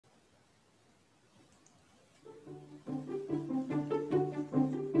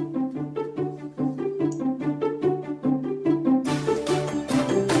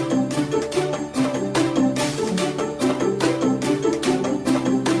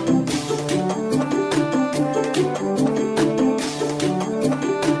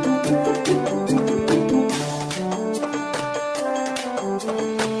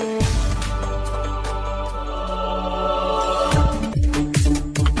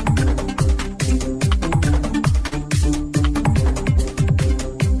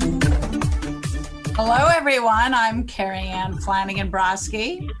everyone. I'm Kerriann Flanagan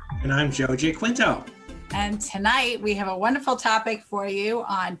Brosky. And I'm Joe Giaquinto. And tonight we have a wonderful topic for you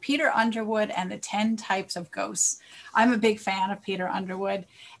on Peter Underwood and the 10 types of ghosts. I'm a big fan of Peter Underwood,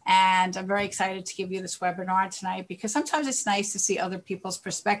 and I'm very excited to give you this webinar tonight because sometimes it's nice to see other people's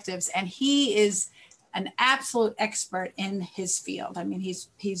perspectives. And he is an absolute expert in his field. I mean,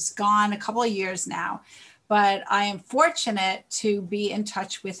 he's gone a couple of years now, but I am fortunate to be in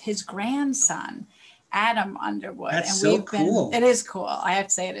touch with his grandson, Adam Underwood. That's so cool. It is cool. I have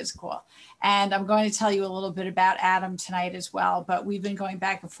to say it is cool. And I'm going to tell you a little bit about Adam tonight as well, but we've been going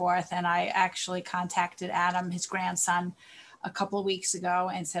back and forth, and I actually contacted Adam, his grandson, a couple of weeks ago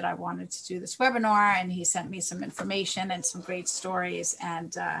and said I wanted to do this webinar, and he sent me some information and some great stories,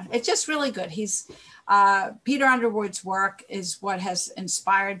 and it's just really good. Peter Underwood's work is what has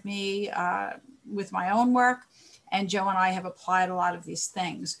inspired me with my own work, and Joe and I have applied a lot of these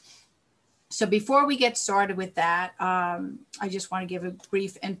things. So before we get started with that, I just want to give a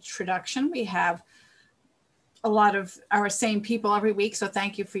brief introduction. We have a lot of our same people every week, so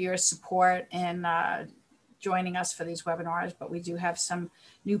thank you for your support in joining us for these webinars, but we do have some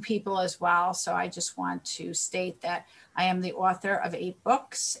new people as well. So I just want to state that I am the author of 8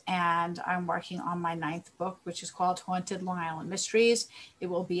 books, and I'm working on my 9th book, which is called Haunted Long Island Mysteries. It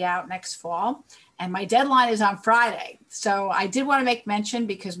will be out next fall, and my deadline is on Friday. So I did want to make mention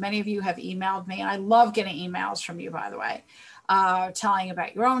because many of you have emailed me, and I love getting emails from you, by the way, telling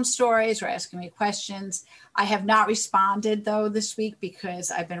about your own stories or asking me questions. I have not responded though this week because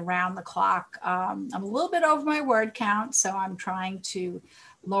I've been around the clock. I'm a little bit over my word count, so I'm trying to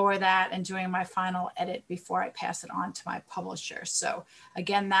lower that and doing my final edit before I pass it on to my publisher. So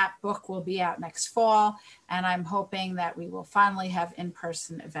again, that book will be out next fall, and I'm hoping that we will finally have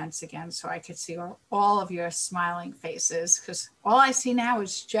in-person events again so I could see all of your smiling faces, because all I see now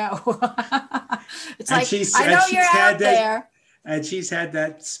is Joe. It's like, I know you're out there. And she's had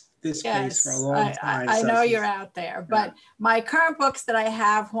this space for a long time. I know you're out there, but my current books that I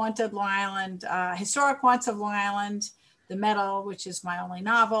have, Haunted Long Island, Historic Haunts of Long Island, The Metal, which is my only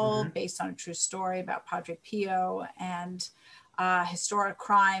novel based on a true story about Padre Pio, and Historic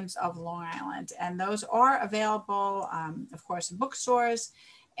Crimes of Long Island. And those are available, of course, in bookstores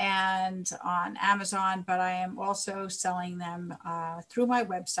and on Amazon, but I am also selling them through my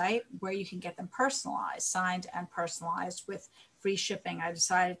website, where you can get them personalized, signed and personalized with free shipping. I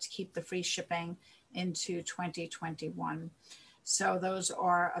decided to keep the free shipping into 2021. So those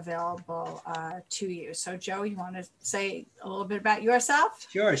are available to you. So Joe, you want to say a little bit about yourself?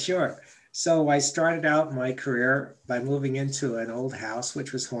 Sure. So I started out my career by moving into an old house,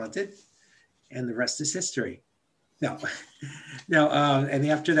 which was haunted, and the rest is history. And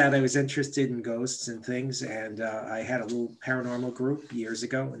after that, I was interested in ghosts and things, and I had a little paranormal group years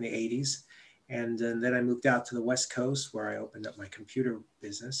ago in the 80s. And then I moved out to the West Coast, where I opened up my computer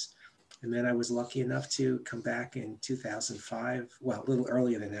business. And then I was lucky enough to come back in 2005, well, a little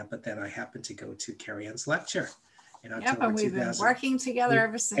earlier than that, but then I happened to go to Kerriann's lecture in October 2000. And we've been working together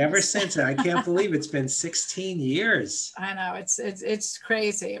ever since. Ever since, and I can't believe it's been 16 years. I know, it's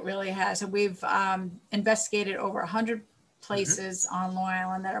crazy, it really has. And we've investigated over 100 places on Long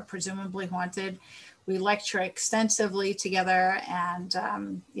Island that are presumably haunted. We lecture extensively together, and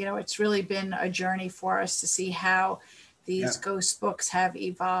it's really been a journey for us to see how these ghost books have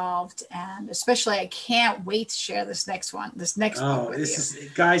evolved, and especially I can't wait to share this next book with you. This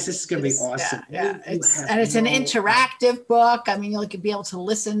is going to be awesome. It's an interactive book. I mean, you'll be able to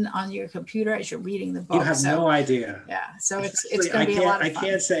listen on your computer as you're reading the book. You have no idea. Yeah, so it's going to be a lot of fun. I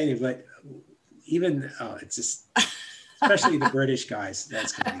can't say anything, but even it's just. Especially the British guys.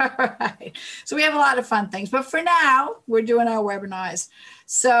 That's going to be right. So we have a lot of fun things, but for now, we're doing our webinars.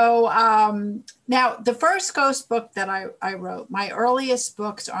 So now the first ghost book that I wrote, my earliest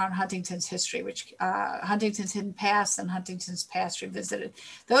books are on Huntington's history, which Huntington's Hidden Past and Huntington's Past Revisited.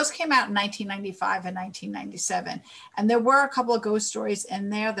 Those came out in 1995 and 1997. And there were a couple of ghost stories in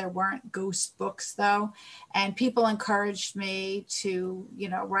there. There weren't ghost books though. And people encouraged me to,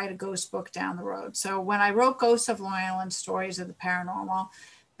 write a ghost book down the road. So when I wrote Ghosts of Long Island, Stories of the Paranormal,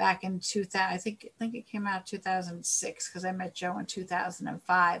 back in 2000, I think it came out 2006 because I met Joe in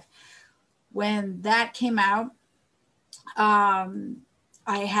 2005. When that came out, I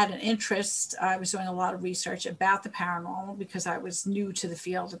had an interest. I was doing a lot of research about the paranormal because I was new to the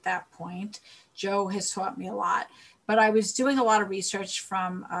field at that point. Joe has taught me a lot, but I was doing a lot of research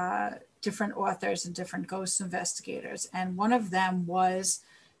from different authors and different ghost investigators. And one of them was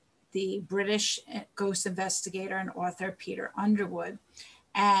the British ghost investigator and author, Peter Underwood.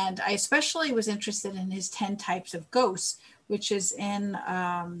 And I especially was interested in his 10 types of ghosts, which is in,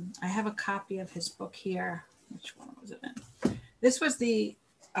 I have a copy of his book here. which one was it in? This was the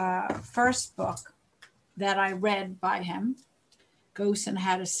first book that I read by him, Ghosts and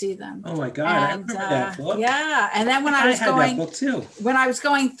How to See Them. Oh my God, I remember that book. Yeah, and then when I was had that book too. When I was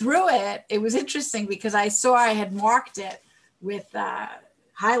going through it, it was interesting because I saw I had marked it with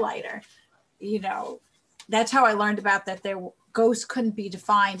highlighter. You know, that's how I learned about that. Ghosts couldn't be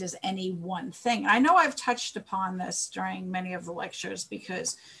defined as any one thing. I know I've touched upon this during many of the lectures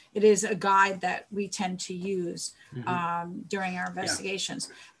because it is a guide that we tend to use during our investigations.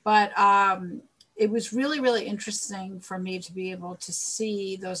 But it was really, really interesting for me to be able to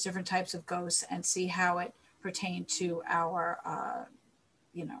see those different types of ghosts and see how it pertained to our,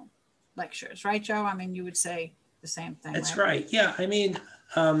 lectures. Right, Joe? I mean, you would say the same thing. That's right. Yeah. I mean,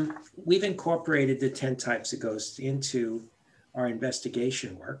 we've incorporated the 10 types of ghosts into our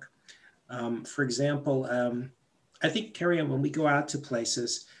investigation work. For example, I think, Kerriann, when we go out to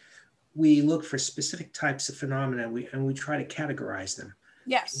places, we look for specific types of phenomena and we try to categorize them.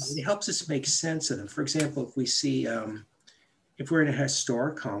 Yes. It helps us make sense of them. For example, if we see, if we're in a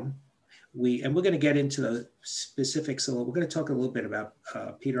historic home, and we're going to get into the specifics a little, we're going to talk a little bit about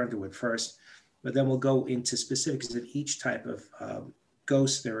Peter Underwood first, but then we'll go into specifics of each type of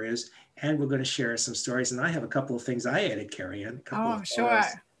ghost there is, and we're going to share some stories. And I have a couple of things I added, Kerriann. I'm sure.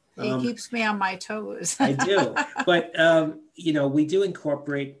 He keeps me on my toes. I do. But, we do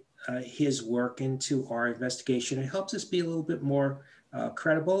incorporate his work into our investigation. It helps us be a little bit more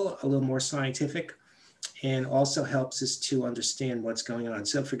credible, a little more scientific, and also helps us to understand what's going on.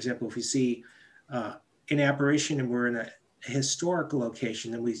 So, for example, if we see an apparition and we're in a historical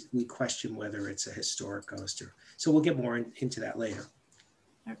location, then we question whether it's a historic ghost. So we'll get more into that later.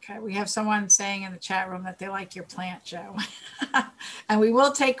 Okay, we have someone saying in the chat room that they like your plant, Joe. And we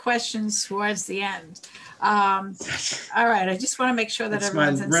will take questions towards the end. All right, I just want to make sure that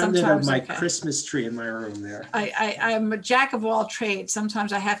everyone's in some remnant of my Christmas tree in my room there. I'm a jack of all trades.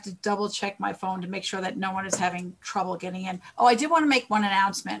 Sometimes I have to double check my phone to make sure that no one is having trouble getting in. Oh, I did want to make one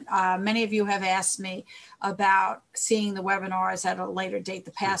announcement. Many of you have asked me about seeing the webinars at a later date,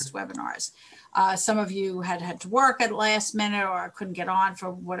 the past webinars. Some of you had to work at the last minute or couldn't get on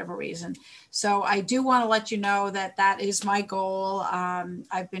for whatever reason. So I do want to let you know that that is my goal.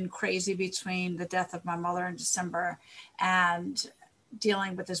 I've been crazy between the death of my mother in December and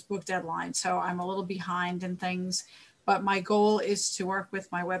dealing with this book deadline. So I'm a little behind in things, but my goal is to work with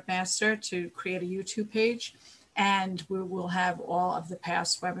my webmaster to create a YouTube page, and we will have all of the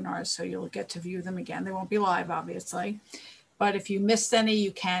past webinars. So you'll get to view them again. They won't be live, obviously. But if you missed any,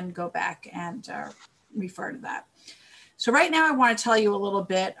 you can go back and refer to that. So right now I want to tell you a little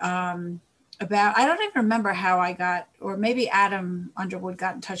bit about, I don't even remember how I got, or maybe Adam Underwood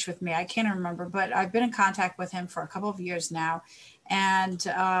got in touch with me. I can't remember, but I've been in contact with him for a couple of years now. And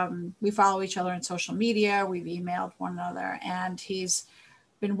we follow each other on social media. We've emailed one another, and he's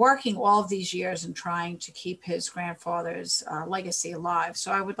been working all of these years and trying to keep his grandfather's legacy alive.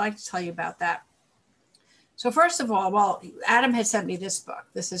 So I would like to tell you about that. So first of all, well, Adam had sent me this book.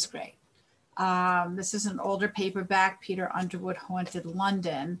 This is great. This is an older paperback, Peter Underwood, Haunted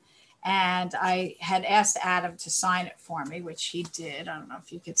London. And I had asked Adam to sign it for me, which he did. I don't know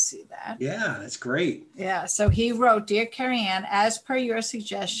if you could see that. Yeah, that's great. Yeah, so he wrote, "Dear Kerriann, as per your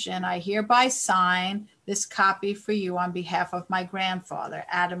suggestion, I hereby sign this copy for you on behalf of my grandfather,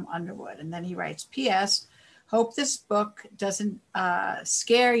 Adam Underwood." And then he writes, "P.S. Hope this book doesn't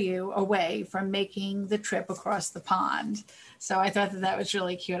scare you away from making the trip across the pond." So I thought that was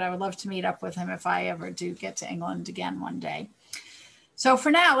really cute. I would love to meet up with him if I ever do get to England again one day. So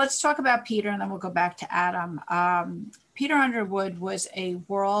for now, let's talk about Peter, and then we'll go back to Adam. Peter Underwood was a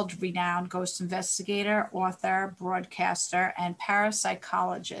world-renowned ghost investigator, author, broadcaster, and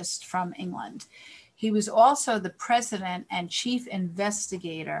parapsychologist from England. He was also the president and chief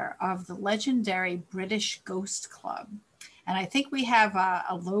investigator of the legendary British Ghost Club. And I think we have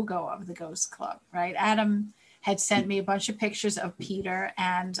a logo of the Ghost Club, right? Adam had sent me a bunch of pictures of Peter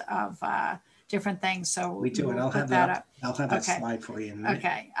and of different things. So we do, and I'll have that up. I'll have that slide for you in a minute.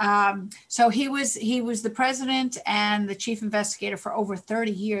 Okay. So he was the president and the chief investigator for over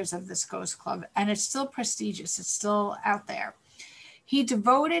 30 years of this Ghost Club, and it's still prestigious. It's still out there. He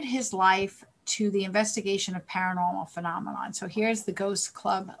devoted his life to the investigation of paranormal phenomenon. So here's the Ghost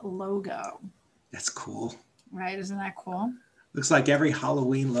Club logo. That's cool. Right? Isn't that cool? Looks like every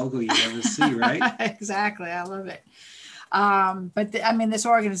Halloween logo you ever see, right? Exactly. I love it. But this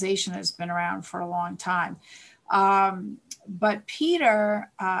organization has been around for a long time. But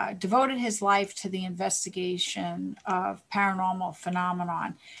Peter devoted his life to the investigation of paranormal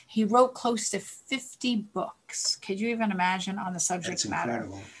phenomenon. He wrote close to 50 books. Could you even imagine, on the subject matter?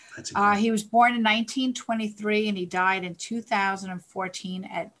 Incredible. That's incredible. He was born in 1923 and he died in 2014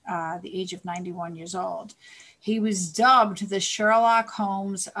 at the age of 91 years old. He was dubbed the Sherlock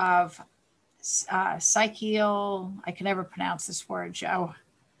Holmes of psychial, I can never pronounce this word, Joe.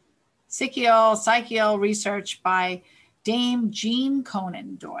 Psychial research by Dame Jean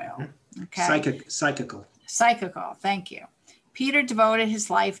Conan Doyle. Okay. Psychical, thank you. Peter devoted his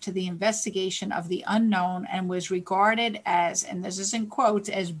life to the investigation of the unknown and was regarded as, and this is in quotes,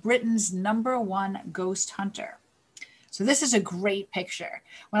 as Britain's #1 ghost hunter. So this is a great picture.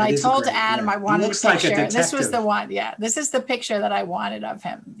 When I told Adam I wanted a picture, this was the one. Yeah, this is the picture that I wanted of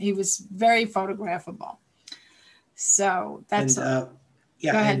him. He was very photographable. So that's go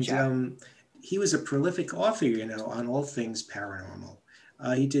ahead, Joe. He was a prolific author, on all things paranormal.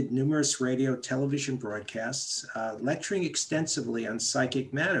 He did numerous radio, television broadcasts, lecturing extensively on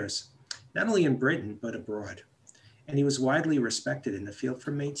psychic matters, not only in Britain, but abroad. And he was widely respected in the field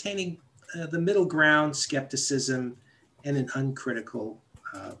for maintaining the middle ground, skepticism, and an uncritical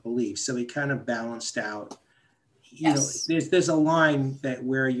belief. So he kind of balanced out, there's a line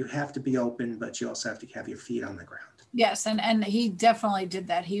where you have to be open, but you also have to have your feet on the ground. Yes, and he definitely did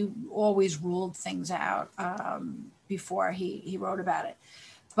that. He always ruled things out before he wrote about it.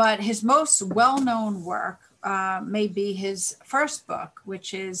 But his most well-known work may be his first book,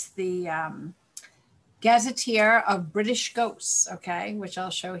 which is the Gazetteer of British Ghosts, okay, which I'll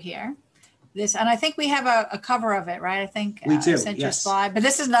show here. This, and I think we have a cover of it, right? I think we do. I sent you a slide, but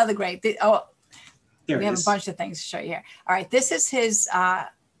this is another great. We have a bunch of things to show you here. All right, this is his, an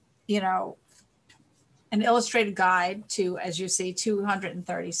illustrated guide to, as you see,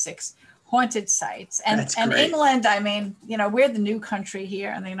 236 haunted sites. And England, I mean, we're the new country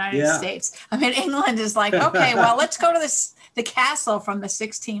here in the United States. I mean, England is like, okay, well, let's go to the castle from the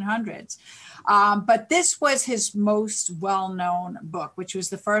 1600s. But this was his most well-known book, which was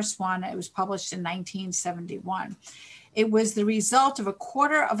the first one. It was published in 1971. It was the result of a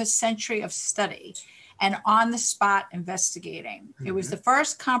quarter of a century of study and on-the-spot investigating. Mm-hmm. It was the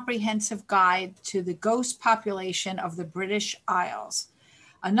first comprehensive guide to the ghost population of the British Isles.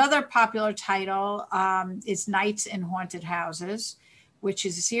 Another popular title is Nights in Haunted Houses, which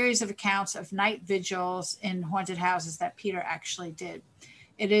is a series of accounts of night vigils in haunted houses that Peter actually did.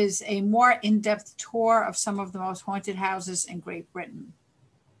 It is a more in-depth tour of some of the most haunted houses in Great Britain.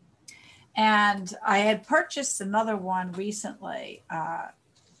 And I had purchased another one recently.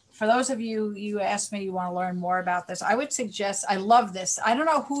 For those of you asked me, you want to learn more about this, I would suggest, I love this. I don't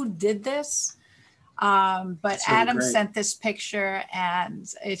know who did this, but Adam sent this picture and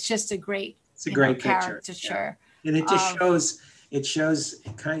it's just a great, caricature. Yeah. And it just shows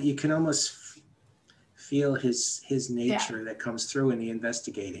kind of, you can almost feel his nature that comes through in the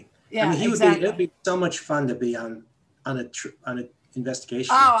investigating. Yeah, I mean, it would be so much fun to be on an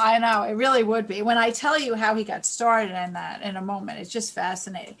investigation. Oh, I know. It really would be. When I tell you how he got started in that in a moment, it's just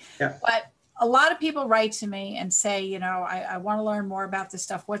fascinating. Yeah. But a lot of people write to me and say, I want to learn more about this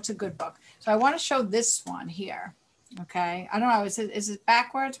stuff. What's a good book? So I want to show this one here. Okay. I don't know. Is it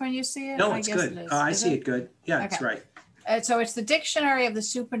backwards when you see it? No, it's good. It is. I see it good. Yeah, okay. It's right. So it's the Dictionary of the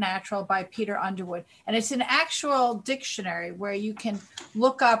Supernatural by Peter Underwood. And it's an actual dictionary where you can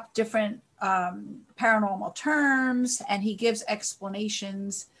look up different paranormal terms, and he gives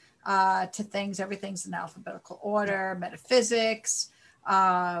explanations to things. Everything's in alphabetical order, metaphysics.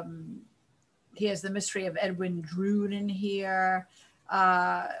 He has the mystery of Edwin Drood in here,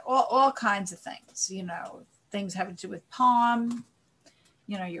 all kinds of things, things having to do with palm.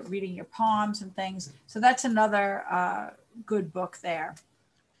 You're reading your palms and things. So that's another good book there.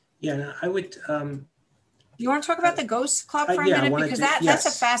 Yeah, I would. You want to talk about the Ghost Club for a minute? Because that's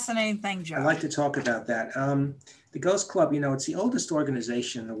a fascinating thing, Joe. I'd like to talk about that. The Ghost Club, it's the oldest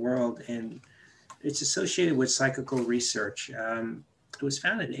organization in the world, and it's associated with psychical research. It was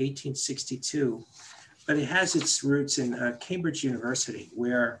founded in 1862, but it has its roots in Cambridge University,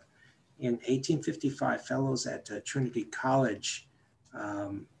 where in 1855, fellows at Trinity College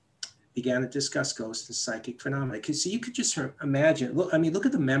began to discuss ghosts and psychic phenomena. So you could just imagine, look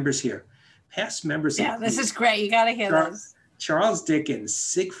at the members here. Past members. Yeah, this is great. You got to hear this. Charles Dickens,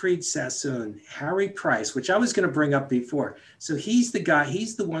 Siegfried Sassoon, Harry Price, which I was going to bring up before. So he's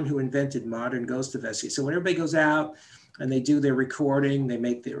the one who invented modern ghost investigation. So when everybody goes out and they do their recording, they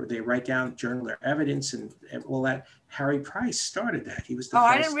write down, journal their evidence and all that. Harry Price started that. He was the first.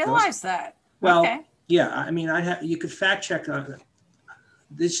 I didn't realize that. Well, okay. Yeah, you could fact check on it.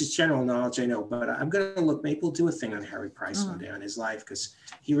 This is general knowledge, I know, but I'm going to look, maybe we'll do a thing on Harry Price one day on his life, because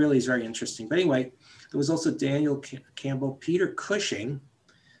he really is very interesting. But anyway, there was also Daniel Campbell, Peter Cushing,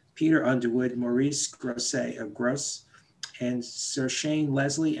 Peter Underwood, Maurice Gross, and Sir Shane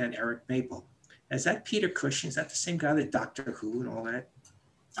Leslie and Eric Maple. Is that Peter Cushing? Is that the same guy that Doctor Who and all that?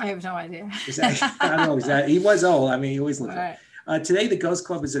 I have no idea. Is that, I don't know. Is that, he was old. I mean, he always looked Right. Today, the Ghost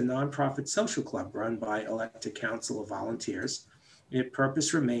Club is a nonprofit social club run by elected council of volunteers. Its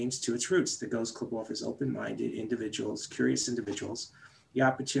purpose remains to its roots. The Ghost Club offers open-minded individuals, curious individuals, the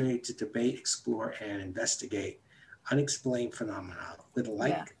opportunity to debate, explore, and investigate unexplained phenomena with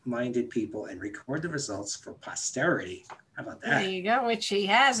like-minded people and record the results for posterity. How about that? There you go, which he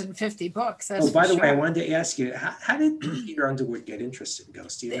has in 50 books. Oh, by the way, I wanted to ask you, how did Peter Underwood get interested in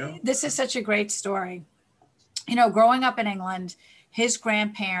ghosts? Do you know? This is such a great story. You know, growing up in England, his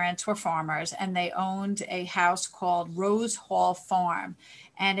grandparents were farmers and they owned a house called Rose Hall Farm.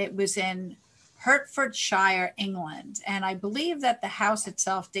 And it was in Hertfordshire, England. And I believe that the house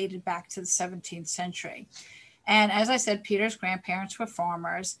itself dated back to the 17th century. And as I said, Peter's grandparents were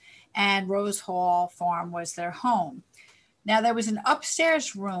farmers and Rose Hall Farm was their home. Now, there was an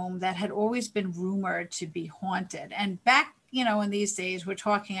upstairs room that had always been rumored to be haunted. And back, you know, in these days, we're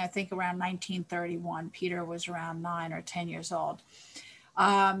talking, I think, around 1931. Peter was around 9 or 10 years old.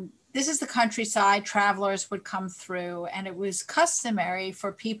 This is the countryside. Travelers would come through, and it was customary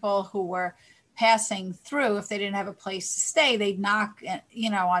for people who were passing through, if they didn't have a place to stay, they'd knock, you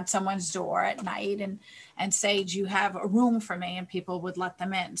know, on someone's door at night and say, do you have a room for me? And people would let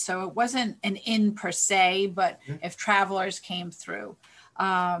them in. So it wasn't an inn per se, but if travelers came through,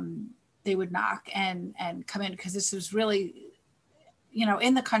 they would knock and come in, because this was really, you know,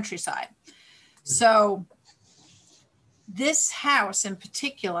 in the countryside. So this house in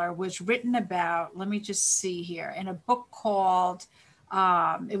particular was written about, let me just see here, in a book called,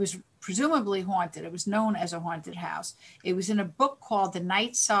 it was presumably haunted. It was known as a haunted house. It was in a book called The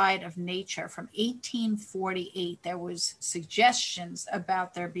Night Side of Nature from 1848. There was suggestions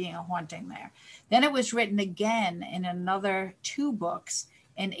about there being a haunting there. Then it was written again in another 2 books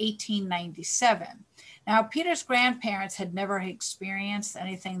in 1897. Now, Peter's grandparents had never experienced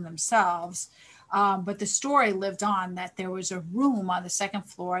anything themselves, but the story lived on that there was a room on the 2nd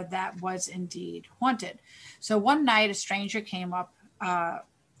floor that was indeed haunted. So one night a stranger came up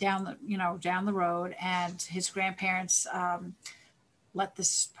down the road, and his grandparents let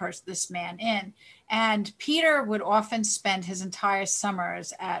this man in. And Peter would often spend his entire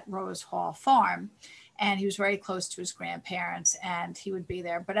summers at Rose Hall Farm, and he was very close to his grandparents, and he would be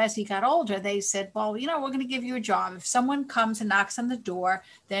there. But as he got older, they said, well, you know, we're going to give you a job. If someone comes and knocks on the door,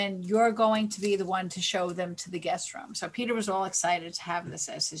 then you're going to be the one to show them to the guest room. So Peter was all excited to have this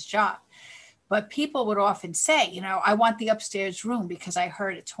as his job. But people would often say, you know, I want the upstairs room because I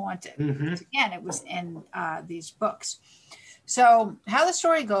heard it's haunted. Again, it was in these books. So how the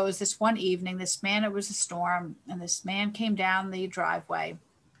story goes, this one evening, it was a storm, and this man came down the driveway.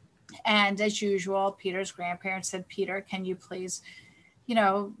 And as usual, Peter's grandparents said, Peter, can you please, you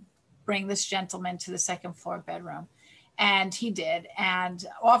know, bring this gentleman to the 2nd floor bedroom? And he did. And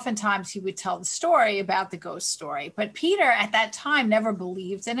oftentimes he would tell the story about the ghost story. But Peter at that time never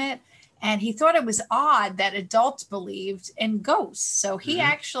believed in it. And he thought it was odd that adults believed in ghosts. So he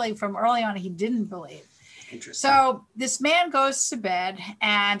actually, from early on, he didn't believe. Interesting. So this man goes to bed,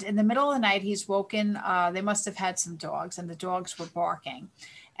 and in the middle of the night, he's woken. They must have had some dogs, and the dogs were barking.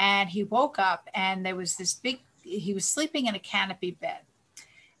 And he woke up, and there was he was sleeping in a canopy bed.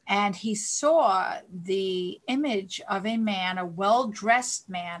 And he saw the image of a man, a well-dressed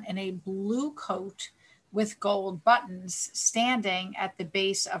man in a blue coat with gold buttons, standing at the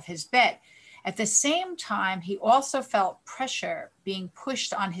base of his bed. At the same time, he also felt pressure being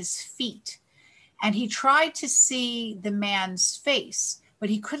pushed on his feet. And he tried to see the man's face, but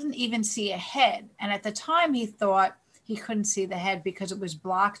he couldn't even see a head. And at the time, he thought he couldn't see the head because it was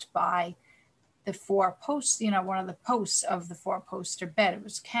blocked by the 4 posts, you know, one of the posts of the 4-poster bed. It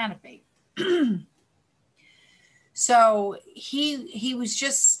was canopy. So he was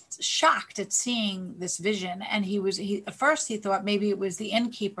just shocked at seeing this vision. And at first he thought maybe it was the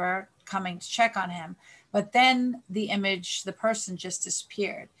innkeeper coming to check on him, but then the person just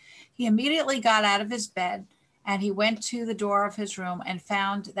disappeared. He immediately got out of his bed, and he went to the door of his room and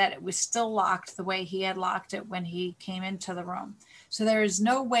found that it was still locked the way he had locked it when he came into the room. So there is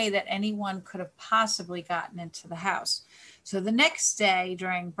no way that anyone could have possibly gotten into the house. So the next day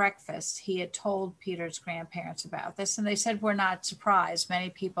during breakfast, he had told Peter's grandparents about this, and they said, we're not surprised. Many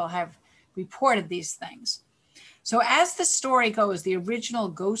people have reported these things. So as the story goes, the original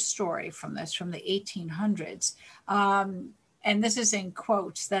ghost story from the 1800s, and this is in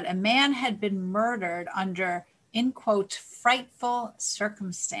quotes, that a man had been murdered under, in quotes, frightful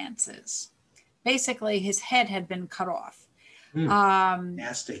circumstances. Basically, his head had been cut off.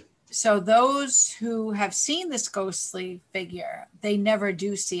 Nasty. So those who have seen this ghostly figure, they never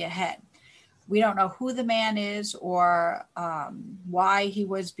do see a head. We don't know who the man is or why he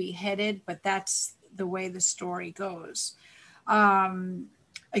was beheaded, but that's the way the story goes.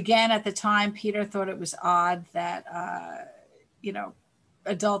 Again, at the time, Peter thought it was odd that,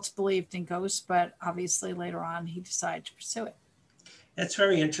 adults believed in ghosts, but obviously later on he decided to pursue it. That's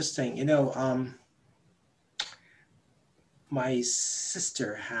very interesting. My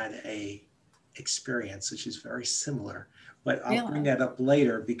sister had a experience which is very similar, but I'll bring that up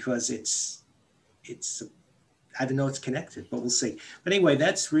later because it's I don't know it's connected, but we'll see. But anyway,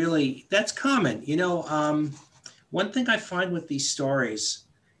 that's common. One thing I find with these stories,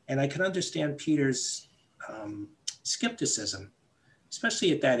 and I can understand Peter's skepticism,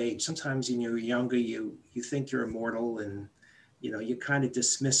 especially at that age. Sometimes when you're younger, you think you're immortal, and you kind of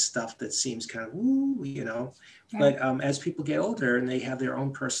dismiss stuff that seems kind of woo, But as people get older and they have their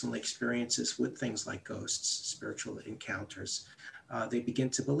own personal experiences with things like ghosts, spiritual encounters, they begin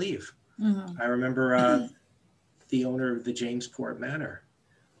to believe. I remember the owner of the Jamesport Manor,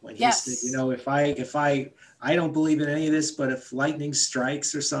 when he said, if I don't believe in any of this, but if lightning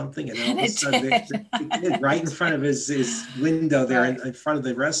strikes or something, and all of a sudden it did right in front of his window there in front of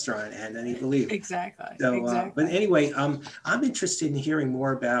the restaurant, and then he believed. Exactly. So, but anyway, I'm interested in hearing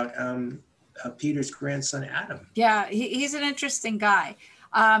more about Peter's grandson, Adam. Yeah, he's an interesting guy.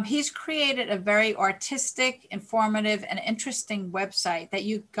 He's created a very artistic, informative, and interesting website that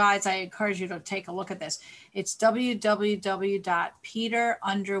you guys, I encourage you to take a look at this. It's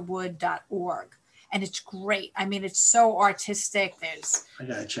www.peterunderwood.org. And it's great. I mean, it's so artistic. I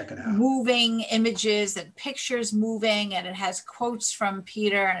gotta check it out. Moving images and pictures moving, and it has quotes from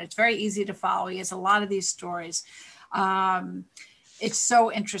Peter, and it's very easy to follow. He has a lot of these stories. It's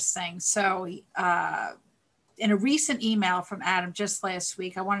so interesting. So in a recent email from Adam just last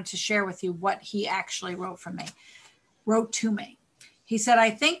week, I wanted to share with you what he actually wrote to me. He said, I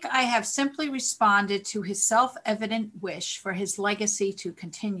think I have simply responded to his self-evident wish for his legacy to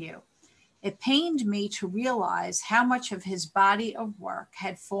continue. It pained me to realize how much of his body of work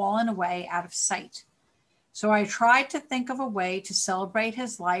had fallen away out of sight. So I tried to think of a way to celebrate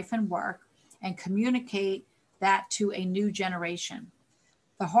his life and work and communicate that to a new generation.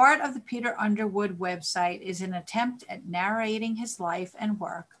 The heart of the Peter Underwood website is an attempt at narrating his life and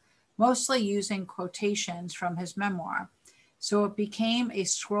work, mostly using quotations from his memoir. So it became a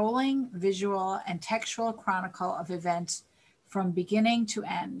scrolling, visual, and textual chronicle of events from beginning to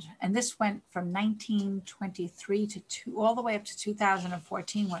end. And this went from 1923 all the way up to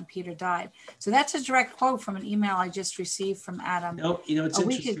 2014 when Peter died. So that's a direct quote from an email I just received from Adam it's a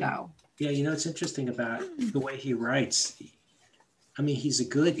week ago. Yeah, it's interesting about the way he writes. I mean, he's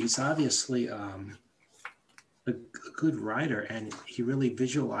obviously a good writer, and he really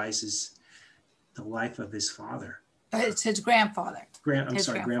visualizes the life of his father. It's his grandfather.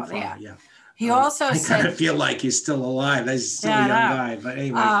 Grandfather, yeah. He also said, I kind of feel like he's still alive. He's still a young guy, but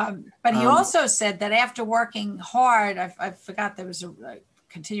anyway. But he also said that after working hard, I forgot there was a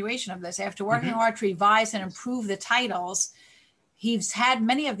continuation of this, after working hard to revise and improve the titles, he's had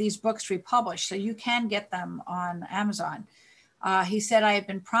many of these books republished, so you can get them on Amazon. He said, I have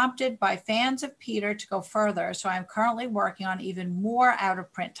been prompted by fans of Peter to go further, so I'm currently working on even more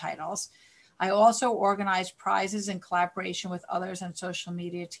out-of-print titles. I also organize prizes in collaboration with others on social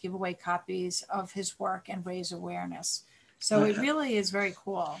media to give away copies of his work and raise awareness. So it really is very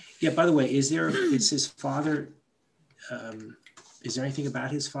cool. Yeah, by the way, is his father, is there anything about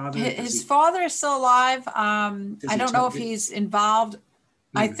his father? His father is still alive. I don't know if he's involved.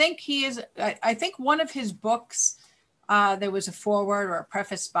 I think he is. I think one of his books, there was a foreword or a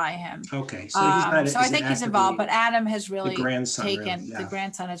preface by him. Okay, so he's not. So I think he's involved, but Adam has really the grandson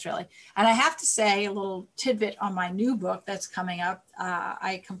has really. And I have to say a little tidbit on my new book that's coming up.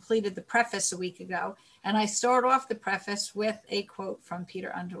 I completed the preface a week ago, and I start off the preface with a quote from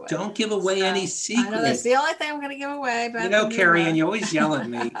Peter Underwood. Don't give away any secrets. I know that's the only thing I'm going to give away. But Kerriann, you always yell at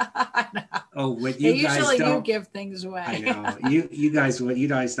me. I know. Oh, what you guys usually don't. You give things away. I know. You guys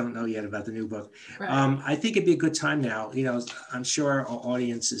don't know yet about the new book. Right. I think it'd be a good time now. I'm sure our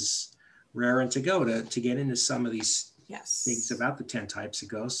audience is raring to go to get into some of these things about the 10 types of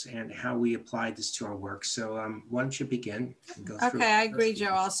ghosts and how we apply this to our work. So why don't you begin and go through Okay, I agree,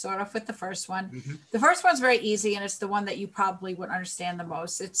 Joe. I'll start off with the first one. Mm-hmm. The first one's very easy, and it's the one that you probably would understand the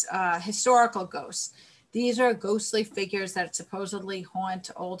most. It's historical ghosts. These are ghostly figures that supposedly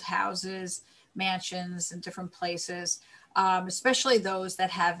haunt old houses, mansions, and different places, especially those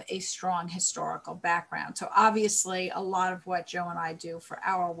that have a strong historical background. So obviously, a lot of what Joe and I do for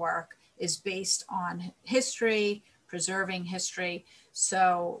our work is based on history, preserving history.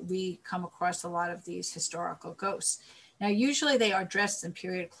 So we come across a lot of these historical ghosts. Now, usually they are dressed in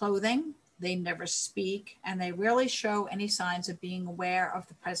period clothing. They never speak, and they rarely show any signs of being aware of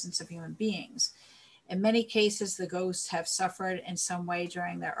the presence of human beings. In many cases, the ghosts have suffered in some way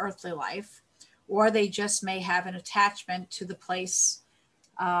during their earthly life, or they just may have an attachment to the place.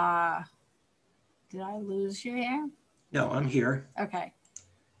 Did I lose you here? No, I'm here. Okay.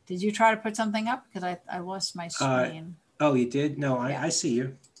 Did you try to put something up? Because I lost my screen. Oh, you did? No, Yeah. I see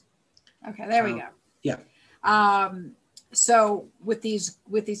you. Okay, there we go. Yeah. So with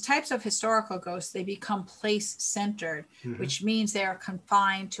these types of historical ghosts, they become place centered, which means they are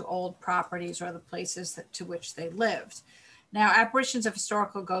confined to old properties or the places to which they lived. Now, apparitions of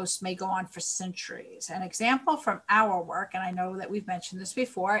historical ghosts may go on for centuries. An example from our work, and I know that we've mentioned this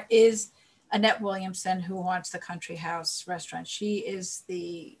before, is Annette Williamson, who haunts the Country House restaurant. She is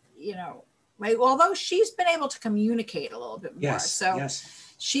the, although she's been able to communicate a little bit more. Yes, so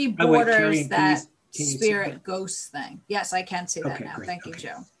yes. she borders Kerriann, that can you spirit ghost thing. Yes, I can see that okay, now. great. Thank you,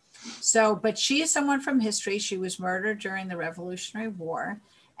 Joe. So, but she is someone from history. She was murdered during the Revolutionary War,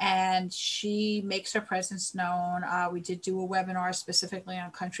 and she makes her presence known. We did do a webinar specifically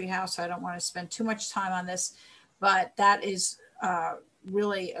on Country House, so I don't want to spend too much time on this, but that is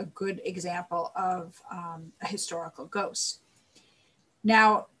really a good example of a historical ghost.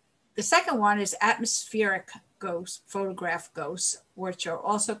 Now, the second one is atmospheric ghosts, photograph ghosts, which are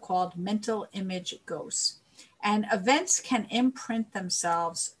also called mental image ghosts. And events can imprint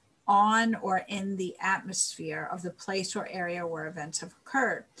themselves on or in the atmosphere of the place or area where events have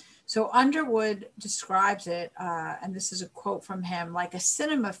occurred. So Underwood describes it, and this is a quote from him, like a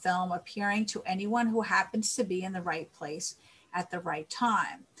cinema film appearing to anyone who happens to be in the right place at the right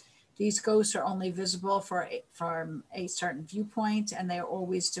time. These ghosts are only visible from a certain viewpoint, and they're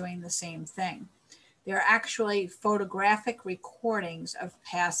always doing the same thing. They're actually photographic recordings of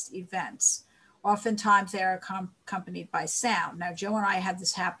past events. Oftentimes they are accompanied by sound. Now, Joe and I had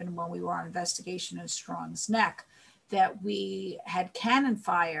this happen when we were on investigation in Strong's Neck, that we had cannon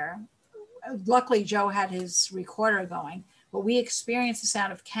fire. Luckily, Joe had his recorder going, but we experienced the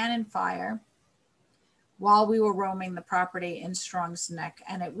sound of cannon fire while we were roaming the property in Strong's Neck,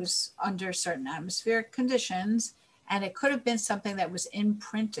 and it was under certain atmospheric conditions, and it could have been something that was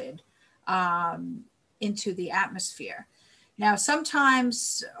imprinted into the atmosphere. Now,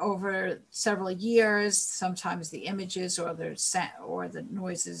 sometimes over several years, sometimes the images or the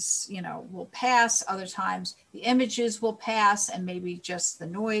noises, will pass. Other times the images will pass and maybe just the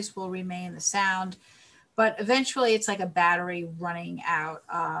noise will remain, the sound. But eventually it's like a battery running out,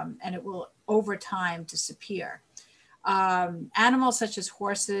 and it will over time disappear. Animals such as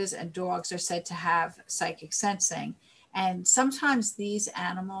horses and dogs are said to have psychic sensing. And sometimes these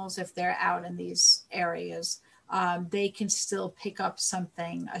animals, if they're out in these areas, they can still pick up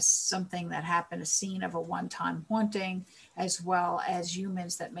something that happened, a scene of a one-time haunting, as well as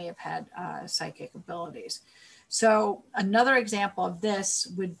humans that may have had psychic abilities. So another example of this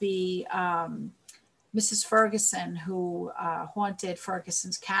would be Mrs. Ferguson, who haunted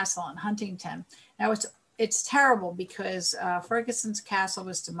Ferguson's Castle in Huntington. Now it's terrible because Ferguson's Castle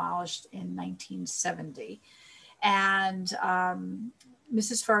was demolished in 1970. And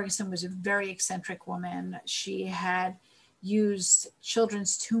Mrs. Ferguson was a very eccentric woman. She had used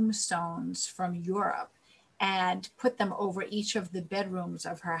children's tombstones from Europe and put them over each of the bedrooms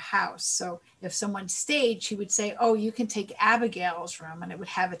of her house. So if someone stayed, she would say, "Oh, you can take Abigail's room," and it would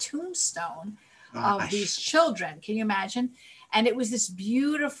have a tombstone of these children. Can you imagine? And it was this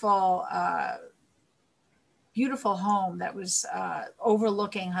beautiful, beautiful home that was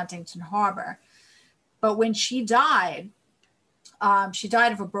overlooking Huntington Harbor. But when she died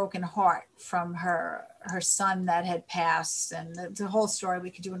of a broken heart from her son that had passed, and the whole story.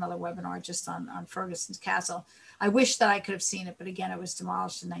 We could do another webinar just on Ferguson's Castle. I wish that I could have seen it, but again, it was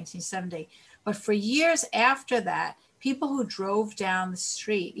demolished in 1970. But for years after that, people who drove down the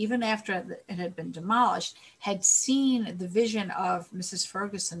street, even after it had been demolished, had seen the vision of Mrs.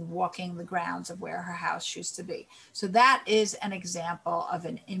 Ferguson walking the grounds of where her house used to be. So that is an example of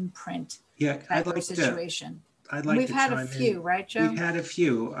an imprint type of situation. We've had a few, right, Joe? We've had a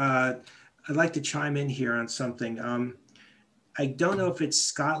few. I'd like to chime in here on something. I don't know if it's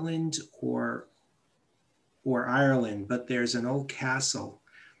Scotland or Ireland, but there's an old castle.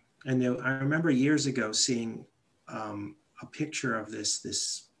 And I remember years ago seeing a picture of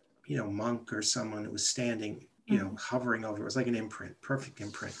this monk or someone who was standing, hovering over. It was like an imprint, perfect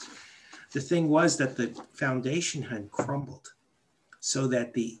imprint. The thing was that the foundation had crumbled so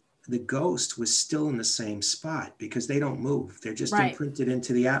that the ghost was still in the same spot because they don't move. They're just imprinted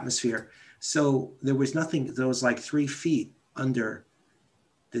into the atmosphere. So there was nothing, there was like 3 feet under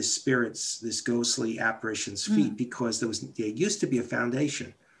this spirit's, this ghostly apparition's feet, because there used to be a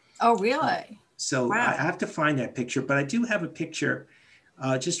foundation. Oh, really? So Wow. I have to find that picture, but I do have a picture,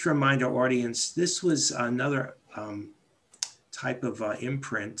 just to remind our audience, this was another type of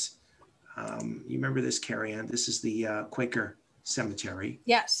imprint. You remember this, Kerriann? This is the Quaker cemetery.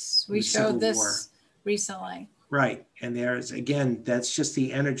 Yes, we showed this recently. Right, and there's, again, that's just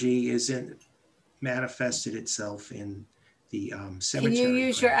the energy isn't manifested itself in the cemetery. Can you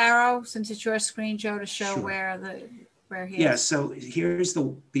use your arrow, since it's your screen, Joe, to show Sure. where he is? Yeah, so here's the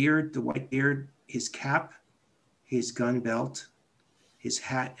beard, the white beard, his cap, his gun belt, his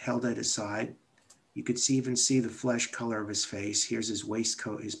hat held at his side. You could even see the flesh color of his face. Here's his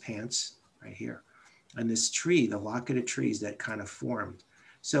waistcoat, his pants right here. And this tree, the locket of trees that kind of formed.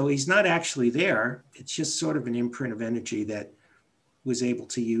 So he's not actually there. It's just sort of an imprint of energy that was able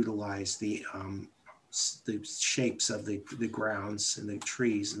to utilize the shapes of the grounds and the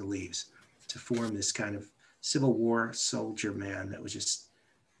trees and the leaves to form this kind of Civil War soldier man that was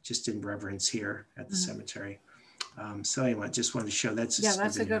just in reverence here at the cemetery. So anyway, I just wanted to show that's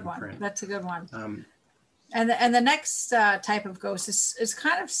a good one. That's a good one. And the next type of ghost is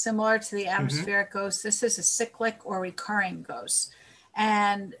kind of similar to the atmospheric ghost. This is a cyclic or recurring ghost.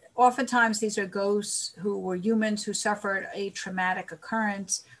 And oftentimes these are ghosts who were humans who suffered a traumatic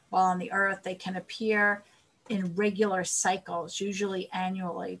occurrence while on the earth. They can appear in regular cycles, usually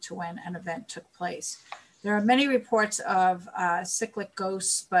annually, to when an event took place. There are many reports of cyclic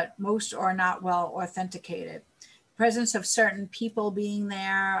ghosts, but most are not well authenticated. Presence of certain people being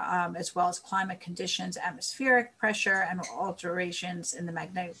there, as well as climate conditions, atmospheric pressure, and alterations in the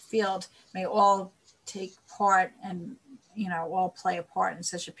magnetic field may all take part and all play a part in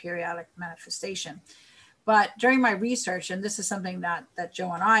such a periodic manifestation. But during my research, and this is something that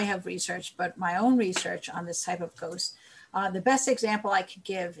Joe and I have researched, but my own research on this type of ghost, the best example I could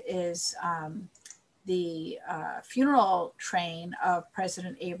give is the funeral train of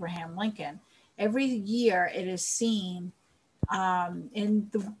President Abraham Lincoln. Every year it is seen in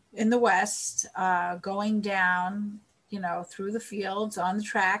the West, going down, through the fields on the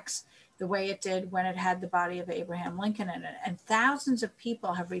tracks, the way it did when it had the body of Abraham Lincoln in it. And thousands of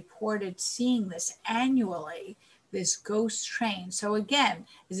people have reported seeing this annually, this ghost train. So again,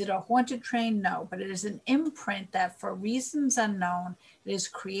 is it a haunted train? No, but it is an imprint that for reasons unknown, it has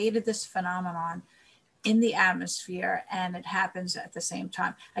created this phenomenon in the atmosphere, and it happens at the same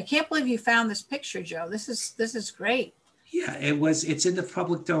time. I can't believe you found this picture, Joe. This is great. Yeah, it's in the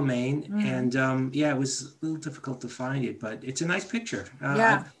public domain, and it was a little difficult to find it, but it's a nice picture.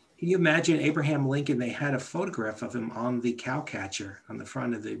 Can you imagine Abraham Lincoln? They had a photograph of him on the cow catcher on the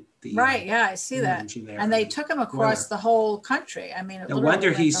front of the right. Yeah, I see that. And they took him across the whole country. I mean, no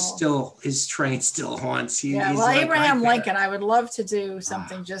wonder his train still haunts. Abraham Lincoln, I would love to do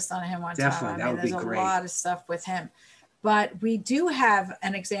something just on him one time. I mean, there's a lot of stuff with him. But we do have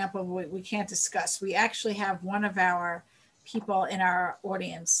an example we can't discuss. We actually have one of our people in our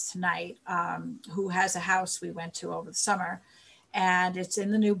audience tonight who has a house we went to over the summer. And it's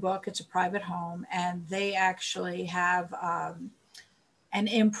in the new book. It's a private home, and they actually have an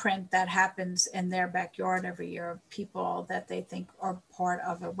imprint that happens in their backyard every year of people that they think are part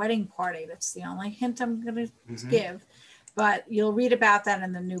of a wedding party. That's the only hint I'm going to give, but you'll read about that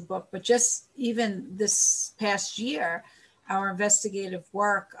in the new book. But just even this past year, our investigative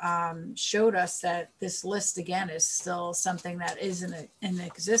work showed us that this list again is still something that is in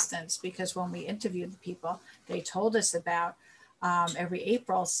existence, because when we interviewed the people, they told us about every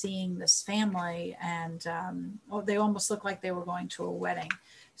April seeing this family, and they almost look like they were going to a wedding.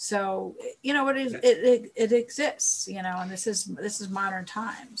 So it exists, and this is modern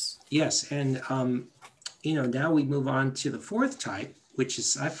times. Yes, and now we move on to the fourth type, which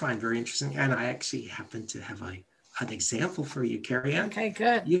is I find very interesting, and I actually happen to have an example for you, Kerriann. Okay,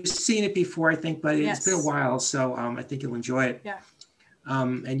 good. You've seen it before, I think, but it's been a while, so I think you'll enjoy it. Yeah.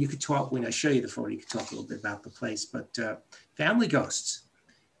 And you could talk, when I show you the photo, you could talk a little bit about the place, but family ghosts.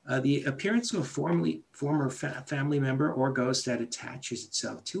 The appearance of a former family member or ghost that attaches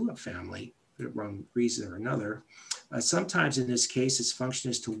itself to a family for one reason or another. Sometimes in this case, its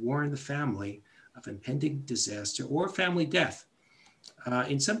function is to warn the family of impending disaster or family death.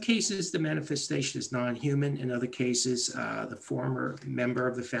 In some cases, the manifestation is non-human. In other cases, the former member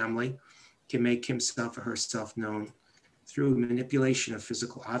of the family can make himself or herself known through manipulation of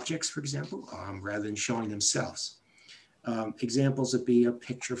physical objects, for example, rather than showing themselves. Examples would be a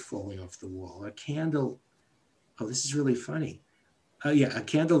picture falling off the wall, a candle. Oh, this is really funny. A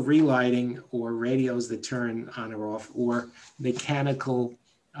candle relighting, or radios that turn on or off, or mechanical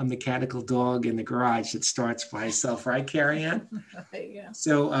a mechanical dog in the garage that starts by itself, right, Kerriann? Yeah.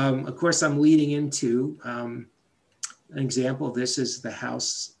 So, of course, I'm leading into an example of this is the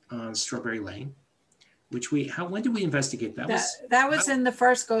house on Strawberry Lane, which when did we investigate? That was in the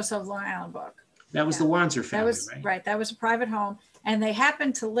first Ghosts of Long Island book. That was the Wanzer family, that was, right? That was a private home. And they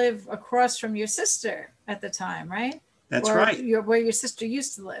happened to live across from your sister at the time, right? That's right. Where your sister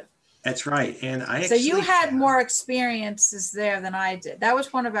used to live. That's right. And So you had more experiences there than I did. That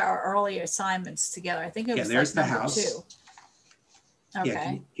was one of our earlier assignments together. I think it was there's like the number house. 2. Okay. Yeah,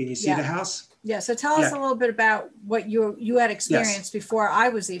 can you see the house? Yeah. So tell us a little bit about what you had experienced before I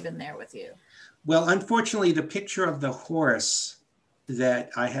was even there with you. Well, unfortunately, the picture of the horse that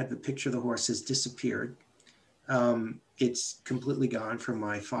I had, the picture of the horse has disappeared. It's completely gone from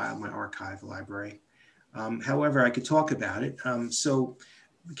my file, my archive library. However, I could talk about it. So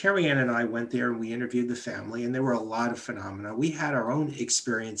Kerriann and I went there and we interviewed the family, and there were a lot of phenomena. We had our own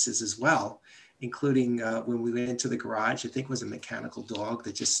experiences as well, including when we went into the garage. I think it was a mechanical dog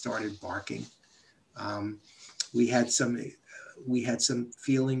that just started barking. We had some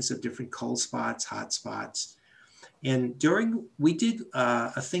feelings of different cold spots, hot spots. And we did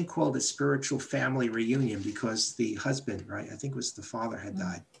a thing called a spiritual family reunion because the husband, right, I think it was the father, had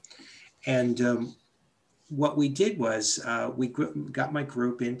died. And what we did was we got my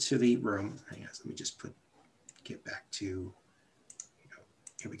group into the room. Hang on, let me just get back to,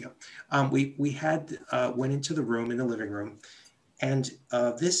 here we go. We had went into the room, in the living room, and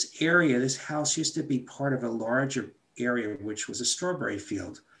this area, this house used to be part of a larger area, which was a strawberry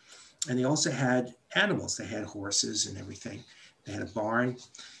field. And they also had animals. They had horses and everything. They had a barn.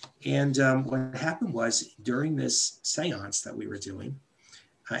 And what happened was during this seance that we were doing,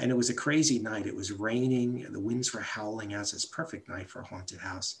 and it was a crazy night. It was raining, and the winds were howling, as is perfect night for a haunted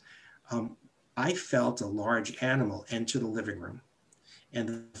house. I felt a large animal enter the living room, and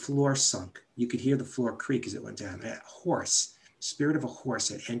the floor sunk. You could hear the floor creak as it went down. A horse, spirit of a horse,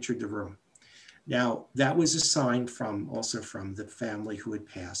 had entered the room. Now, that was a sign also from the family who had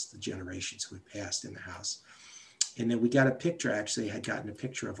passed, the generations who had passed in the house. And then we got a picture, actually, I had gotten a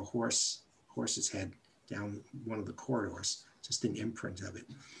picture of a horse's head down one of the corridors, just an imprint of it.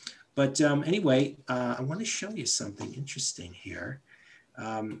 But anyway, I want to show you something interesting here.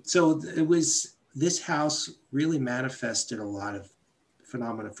 So this house really manifested a lot of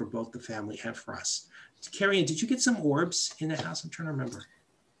phenomena for both the family and for us. Kerriann, did you get some orbs in the house? I'm trying to remember.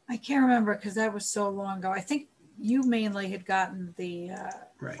 I can't remember because that was so long ago. I think you mainly had gotten the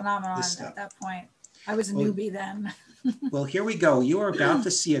phenomenon at that point. I was a newbie then. Well, here we go. You are about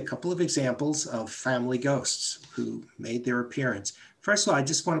to see a couple of examples of family ghosts who made their appearance. First of all, I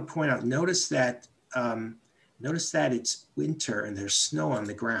just want to point out, notice that it's winter and there's snow on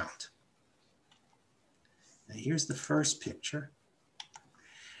the ground. Now, here's the first picture.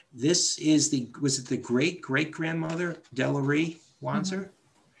 This is was it the great-great-grandmother, Delary Wanzer? Mm-hmm.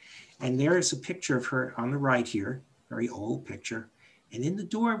 And there is a picture of her on the right here, very old picture. And in the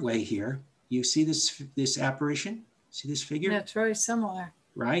doorway here, you see this apparition? See this figure? Yeah, it's very similar.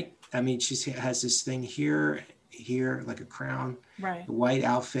 Right? I mean, she has this thing here, like a crown. Right. The white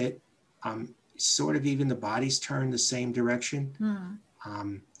outfit. Sort of even the body's turned the same direction.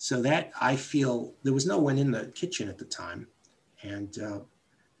 Mm-hmm. So that, I feel, there was no one in the kitchen at the time. And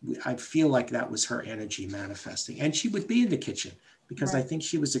I feel like that was her energy manifesting. And she would be in the kitchen because I think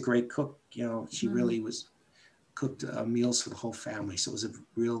she was a great cook. You know, she really cooked meals for the whole family. So it was a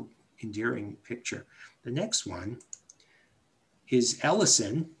real endearing picture. The next one is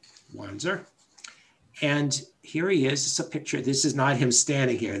Ellison Wanzer. And here he is. It's a picture. This is not him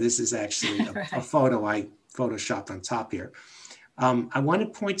standing here. This is actually a photo I photoshopped on top here. I want to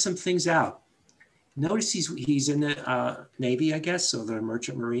point some things out. Notice he's in the Navy, I guess, so the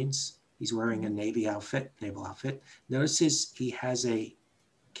Merchant Marines. He's wearing a naval outfit. Notice he has a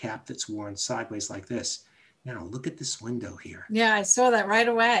cap that's worn sideways like this. Now look at this window here. Yeah, I saw that right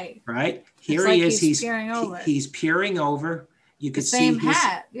away. Right here he is. He's peering over. He's peering over. You could see same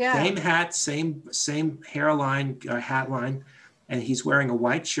hat. Yeah. Same hat, same hairline, hat line, and he's wearing a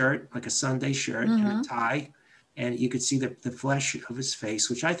white shirt, like a Sunday shirt, and a tie. And you could see the flesh of his face,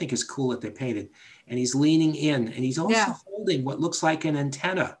 which I think is cool that they painted. And he's leaning in, and he's also holding what looks like an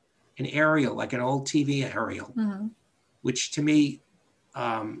antenna, an aerial, like an old TV aerial, which to me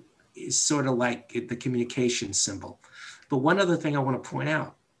is sort of like the communication symbol. But one other thing I want to point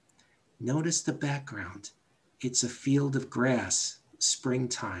out, notice the background. It's a field of grass,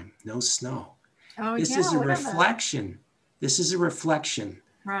 springtime, no snow. Oh, this is a reflection. This is a reflection.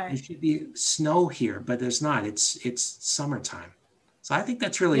 Right. There should be snow here, but there's not. It's summertime. So I think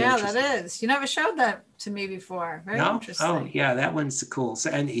that's really Yeah, interesting. that is. You never showed that to me before. Very No? interesting. Oh, yeah, that one's cool. So,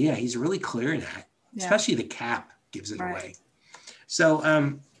 and yeah, he's really clear in that, especially the cap gives it away. So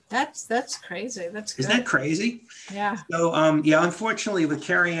that's crazy. That's good. Isn't that crazy? Yeah. So yeah, unfortunately with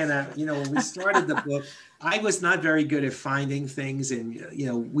Kerriann, you know, when we started the book, I was not very good at finding things, and you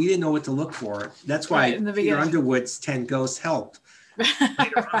know, we didn't know what to look for. That's why Peter Underwood's 10 Ghosts helped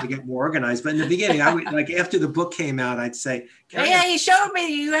later on to get more organized. But in the beginning, I would, like, after the book came out, I'd say, yeah, he showed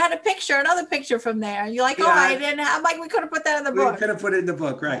me you had a picture, another picture from there. You're like, I didn't. I'm like, we could have put that in the book. We could have put it in the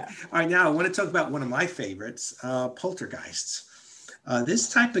book, right? Yeah. All right, now I want to talk about one of my favorites, poltergeists. This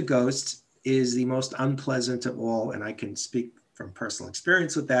type of ghost is the most unpleasant of all, and I can speak from personal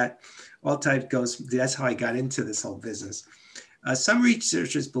experience with that. All type ghosts, that's how I got into this whole business. Some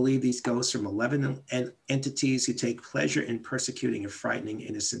researchers believe these ghosts are malevolent entities who take pleasure in persecuting and frightening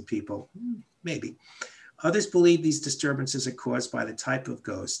innocent people. Maybe. Others believe these disturbances are caused by the type of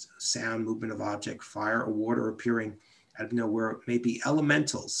ghost, sound, movement of object, fire, or water appearing out of nowhere. Maybe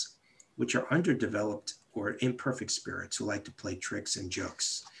elementals, which are underdeveloped or imperfect spirits who like to play tricks and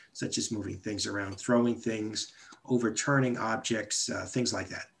jokes, such as moving things around, throwing things, overturning objects, things like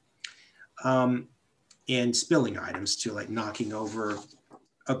that. And spilling items too, like knocking over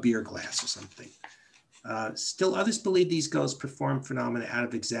a beer glass or something. Still, others believe these ghosts perform phenomena out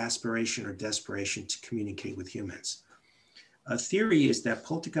of exasperation or desperation to communicate with humans. A theory is that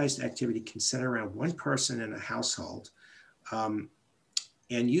poltergeist activity can center around one person in a household, and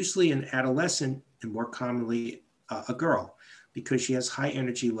usually an adolescent, and more commonly a girl, because she has high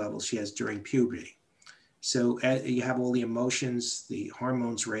energy levels she has during puberty. So you have all the emotions, the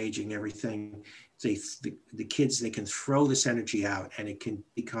hormones raging, everything. The kids, they can throw this energy out, and it can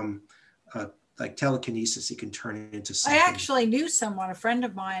become like telekinesis. It can turn into something. I actually knew someone, a friend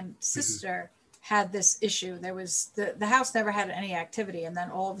of mine, sister, had this issue. There was the house never had any activity, and then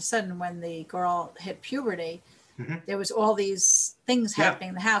all of a sudden, when the girl hit puberty, there was all these things happening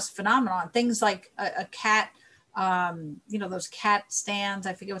in the house, phenomenon, things like a cat. You know, those cat stands,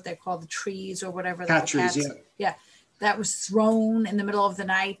 I forget what they're called, the trees or whatever. Cat trees, yeah. That was thrown in the middle of the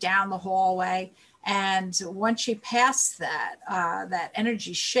night down the hallway. And once she passed that, that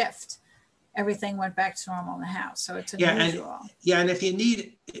energy shift, everything went back to normal in the house. So it's unusual. And if you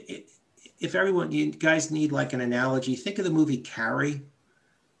need, if everyone, you guys need like an analogy, think of the movie Carrie,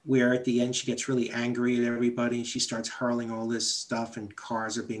 where at the end she gets really angry at everybody and she starts hurling all this stuff, and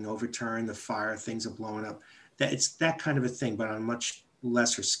cars are being overturned, the fire, things are blowing up. That it's that kind of a thing, but on a much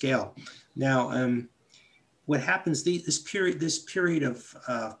lesser scale. Now, what happens? This period of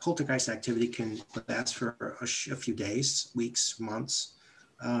poltergeist activity can last for a few days, weeks, months.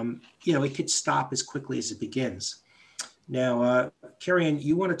 You know, it could stop as quickly as it begins. Now, Kerriann,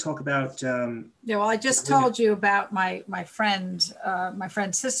 you want to talk about? Yeah, well, I just told you about my friend's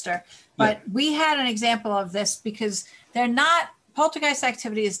sister, but we had an example of this because poltergeist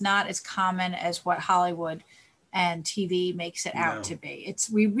activity is not as common as what Hollywood and TV makes it out to be.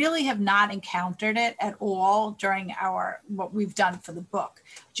 We really have not encountered it at all during what we've done for the book.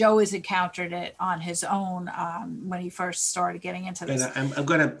 Joe has encountered it on his own when he first started getting into this. And I'm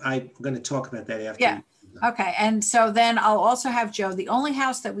gonna talk about that after. Yeah. Okay. And so then I'll also have Joe. The only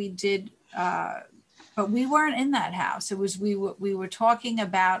house that we did, but we weren't in that house. It was we were talking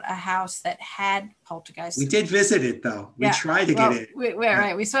about a house that had poltergeist. We did visit it though. We tried to get it.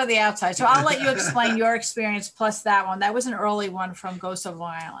 Right. We saw the outside. So I'll let you explain your experience plus that one. That was an early one from Ghosts of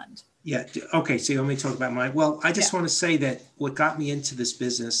Long Island. Yeah. Okay. So you want me to talk about mine? Well, I just want to say that what got me into this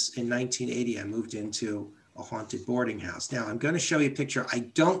business in 1980, I moved into a haunted boarding house. Now I'm going to show you a picture. I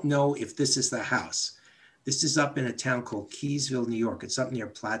don't know if this is the house. This is up in a town called Keysville, New York. It's up near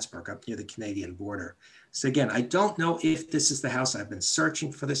Plattsburgh, up near the Canadian border. So again, I don't know if this is the house. I've been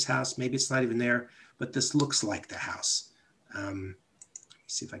searching for this house. Maybe it's not even there, but this looks like the house. Let me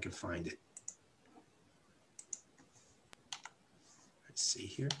see if I can find it. Let's see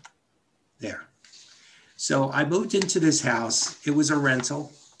here. There. So I moved into this house. It was a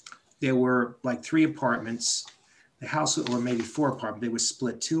rental. There were like 3 apartments. The house, or maybe 4 apartments. They were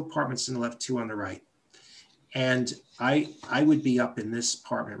split, 2 apartments on the left, 2 on the right. And I would be up in this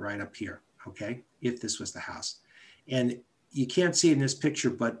apartment right up here, okay, if this was the house. And you can't see it in this picture,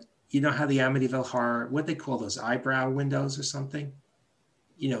 but you know how the Amityville Horror, what they call those eyebrow windows or something?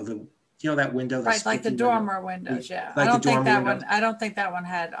 You know that window? Right, like the dormer windows, yeah. Like I don't think that one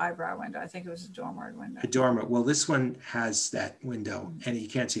had eyebrow window. I think it was a dormer window. A dormer. Well, this one has that window, and you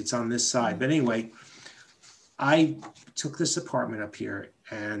can't see, it's on this side. But anyway, I took this apartment up here,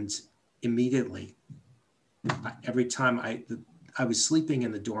 and immediately, every time I was sleeping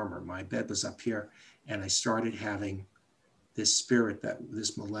in the dormer, my bed was up here, and I started having this spirit,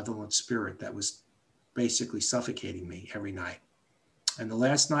 this malevolent spirit that was basically suffocating me every night. And the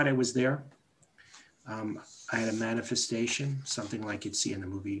last night I was there, I had a manifestation, something like you'd see in the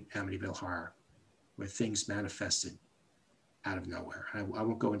movie Amityville Horror, where things manifested out of nowhere. I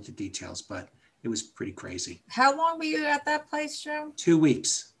won't go into details, but it was pretty crazy. How long were you at that place, Joe? 2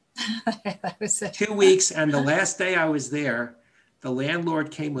 weeks. That was it. 2 weeks. And the last day I was there, the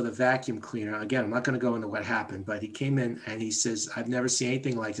landlord came with a vacuum cleaner. Again, I'm not going to go into what happened, but he came in and he says, I've never seen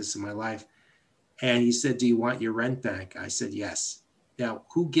anything like this in my life. And he said, do you want your rent back? I said, yes. Now,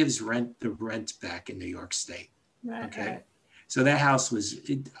 who gives the rent back in New York State? Right, Okay. right. So that house was,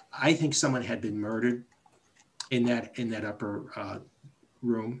 I think someone had been murdered in that upper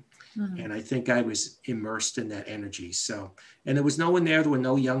room. Mm-hmm. And I think I was immersed in that energy. So, and there was no one there. There were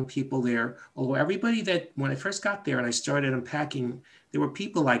no young people there. Although everybody that, when I first got there and I started unpacking, there were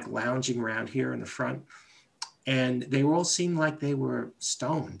people like lounging around here in the front. And they all seemed like they were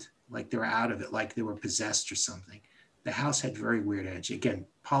stoned, like they were out of it, like they were possessed or something. The house had very weird energy. Again,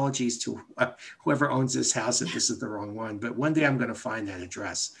 apologies to whoever owns this house if this is the wrong one, but one day I'm going to find that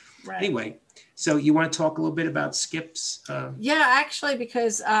address. Right. Anyway, so you want to talk a little bit about Skip's? Yeah, actually,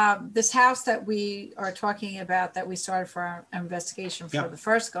 because this house that we are talking about that we started for our investigation for the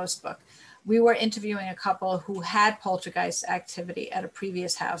first ghost book, we were interviewing a couple who had poltergeist activity at a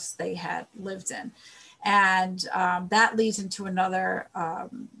previous house they had lived in. And that leads into another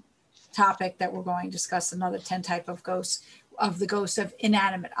topic that we're going to discuss, another 10 type of ghosts, of the ghost of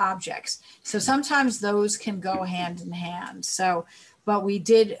inanimate objects. So sometimes those can go hand in hand. So, but we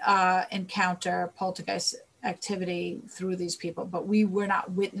did encounter poltergeist activity through these people, but we were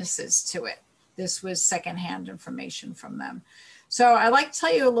not witnesses to it. This was secondhand information from them. So I'd like to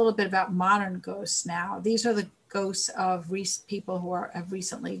tell you a little bit about modern ghosts now. These are the ghosts of people who have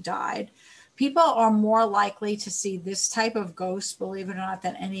recently died. People are more likely to see this type of ghost, believe it or not,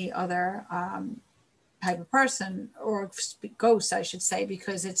 than any other type of person, or ghost, I should say,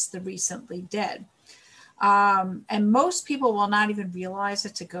 because it's the recently dead. And most people will not even realize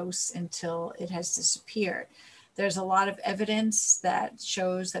it's a ghost until it has disappeared. There's a lot of evidence that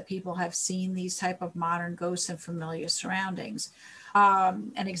shows that people have seen these type of modern ghosts in familiar surroundings.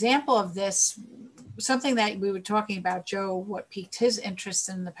 An example of this, something that we were talking about, Joe, what piqued his interest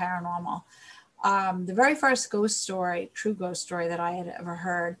in the paranormal. The very first ghost story, true ghost story that I had ever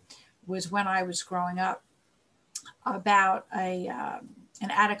heard was when I was growing up, about an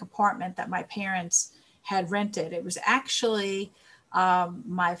attic apartment that my parents had rented. It was actually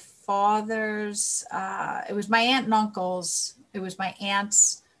my father's, it was my aunt and uncle's, it was my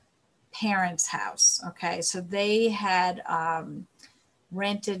aunt's parents' house. Okay, so they had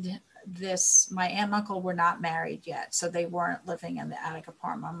rented this. My aunt and uncle were not married yet, so they weren't living in the attic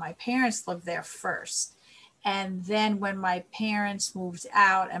apartment. My parents lived there first. And then when my parents moved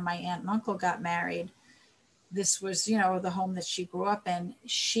out and my aunt and uncle got married, this was, you know, the home that she grew up in.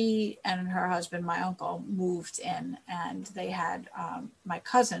 She and her husband, my uncle, moved in, and they had, my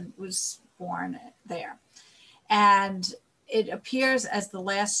cousin was born there. And it appears as the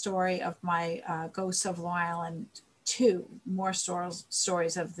last story of my Ghosts of Long Island 2, more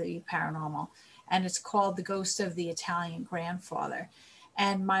stories of the paranormal. And it's called The Ghost of the Italian Grandfather.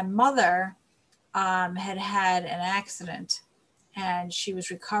 And my mother had had an accident, and she was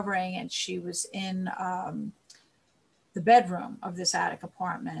recovering, and she was in the bedroom of this attic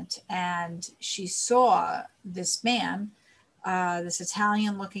apartment, and she saw this man, this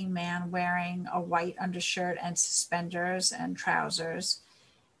Italian looking man, wearing a white undershirt and suspenders and trousers.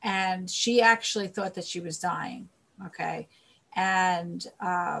 And she actually thought that she was dying. Okay. And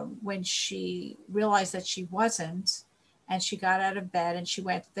when she realized that she wasn't, and she got out of bed and she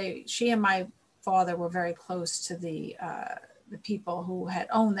went, she and my father were very close to the people who had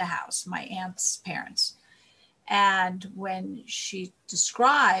owned the house, my aunt's parents. And when she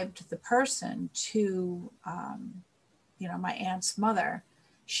described the person to, my aunt's mother,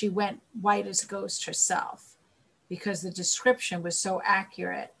 she went white as a ghost herself, because the description was so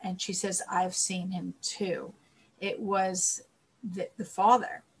accurate. And she says, I've seen him too. It was the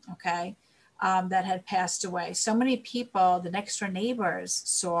father, okay, that had passed away. So many people, the next door neighbors,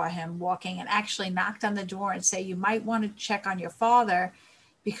 saw him walking and actually knocked on the door and say, you might want to check on your father,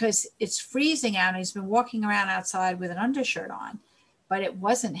 because it's freezing out and he's been walking around outside with an undershirt on. But it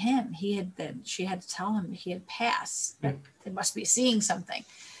wasn't him. She had to tell him he had passed. That they must be seeing something.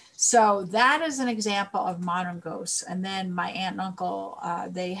 So that is an example of modern ghosts. And then my aunt and uncle,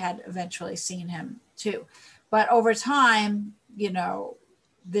 they had eventually seen him too. But over time,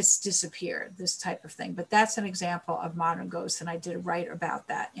 this disappeared, this type of thing. But that's an example of modern ghosts. And I did write about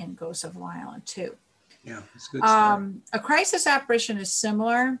that in Ghosts of Long Island too. Yeah, it's a good story. A crisis apparition is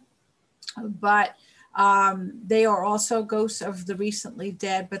similar, but they are also ghosts of the recently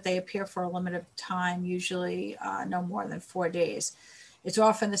dead, but they appear for a limited time, usually no more than 4 days. It's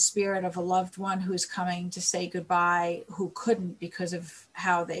often the spirit of a loved one who's coming to say goodbye, who couldn't because of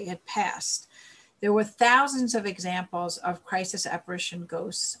how they had passed. There were thousands of examples of crisis apparition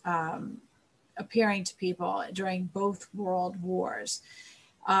ghosts appearing to people during both world wars.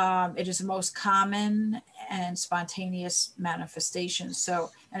 It is the most common and spontaneous manifestation.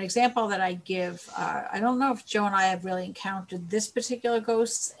 So an example that I give, I don't know if Joe and I have really encountered this particular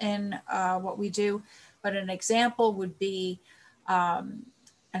ghost in what we do, but an example would be, and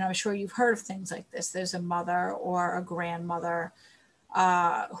I'm sure you've heard of things like this. There's a mother or a grandmother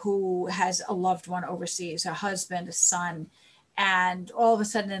who has a loved one overseas, a husband, a son, and all of a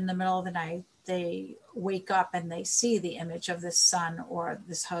sudden in the middle of the night, they wake up and they see the image of this son or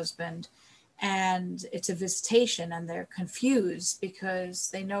this husband, and it's a visitation, and they're confused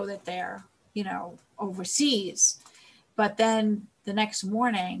because they know that they're, overseas. But then the next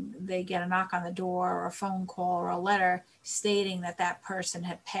morning they get a knock on the door or a phone call or a letter stating that that person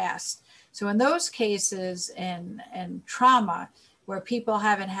had passed. So in those cases, in trauma, where people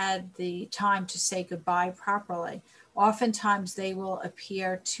haven't had the time to say goodbye properly, oftentimes they will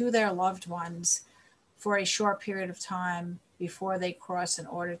appear to their loved ones for a short period of time before they cross in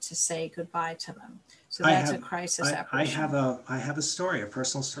order to say goodbye to them. So that's a crisis apparition. I have a story, a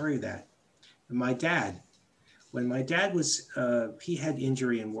personal story of that. My dad, when my dad was, he had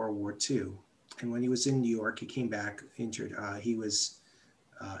injury in World War II. And when he was in New York, he came back injured. He was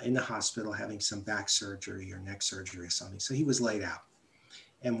in the hospital having some back surgery or neck surgery or something. So he was laid out.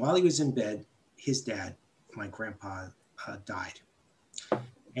 And while he was in bed, his dad, my grandpa, died.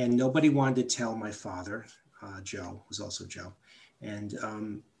 And nobody wanted to tell my father, Joe, was also Joe.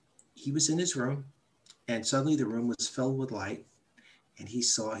 And he was in his room, and suddenly the room was filled with light, and he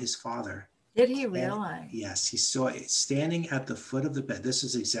saw his father. Did he really? Yes, he saw it standing at the foot of the bed. This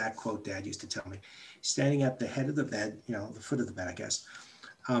is the exact quote Dad used to tell me. Standing at the head of the bed, the foot of the bed, I guess,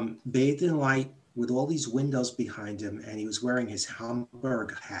 bathed in light with all these windows behind him, and he was wearing his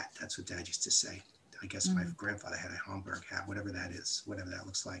Hamburg hat. That's what Dad used to say. I guess my grandfather had a Hamburg hat, whatever that is, whatever that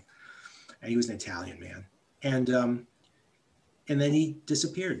looks like. And he was an Italian man. And then he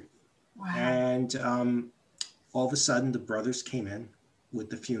disappeared. Wow. And all of a sudden, the brothers came in with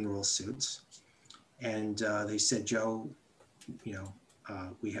the funeral suits. And they said, Joe,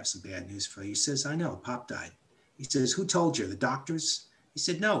 we have some bad news for you. He says, I know, Pop died. He says, who told you? The doctors? He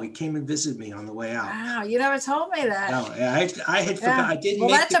said, no, he came and visited me on the way out. Wow, you never told me that. No, I had forgot. I didn't. Well,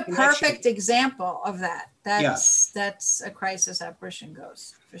 make that's the a connection. perfect example of that. That's a crisis apparition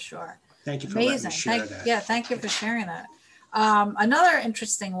ghost for sure. Thank you for letting me share that. Yeah, thank you for sharing that. Another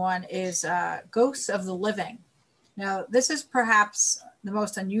interesting one is ghosts of the living. Now, this is perhaps the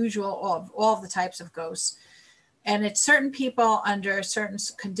most unusual of all the types of ghosts. And it's certain people under certain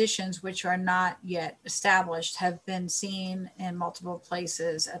conditions which are not yet established have been seen in multiple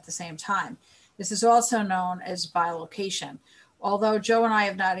places at the same time. This is also known as bilocation. Although Joe and I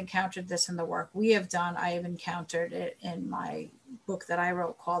have not encountered this in the work we have done, I have encountered it in my book that I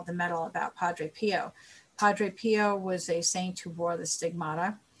wrote called The Medal about Padre Pio. Padre Pio was a saint who bore the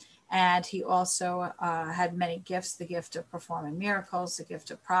stigmata, and he also had many gifts: the gift of performing miracles, the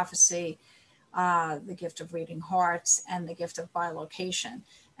gift of prophecy, the gift of reading hearts, and the gift of bilocation.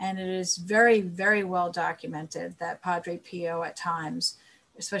 And it is very, very well documented that Padre Pio at times,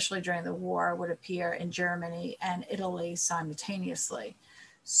 especially during the war, would appear in Germany and Italy simultaneously.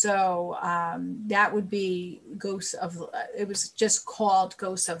 So that would be ghosts of, it was just called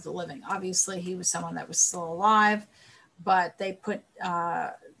Ghosts of the Living. Obviously, he was someone that was still alive, but they put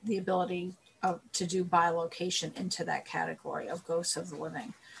the ability to do bilocation into that category of Ghosts of the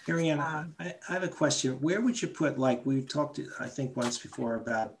Living. Kerriann, I have a question. Where would you put, like we talked, I think once before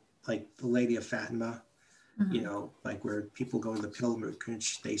about like the Lady of Fatima, like where people go to the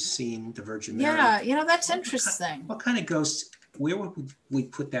pilgrimage, they've seen the Virgin Mary. Yeah, that's interesting. What kind of ghosts, where would we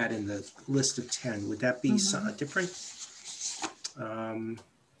put that in the list of 10? Would that be a different?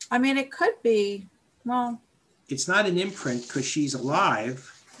 I mean, it could be, well. It's not an imprint because she's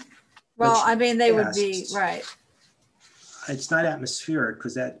alive. Well, I mean, they would be, right. It's not atmospheric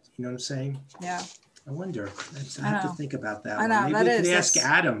because that, you know what I'm saying? Yeah. I wonder. I have to think about that. I know. Maybe we could ask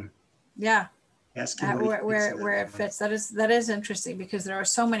Adam. Yeah. Ask him where it fits. That is interesting because there are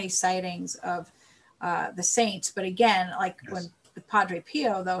so many sightings of the saints. But again, like when with Padre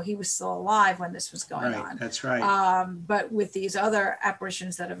Pio, though, he was still alive when this was going on. That's right. But with these other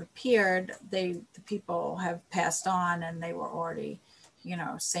apparitions that have appeared, the people have passed on and they were already,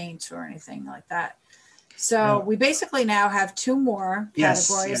 saints or anything like that. So we basically now have 2 more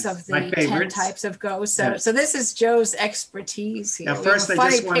categories of the 10 types of ghosts. So this is Joe's expertise here. Now, first, I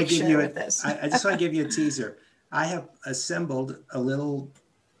just want to give you I just want to give you a teaser. I have assembled a little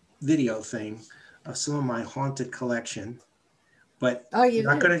video thing of some of my haunted collection, but we're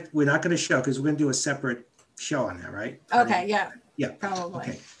not gonna show, because we're gonna do a separate show on that, right? Okay, yeah, probably.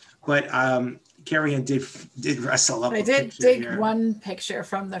 Okay, but Kerriann did wrestle up. I did dig here. One picture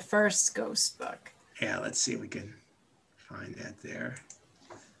from the first ghost book. Yeah, let's see if we can find that there.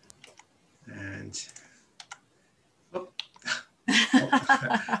 And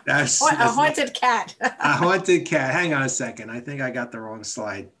that's a haunted cat. A haunted cat. Hang on a second. I think I got the wrong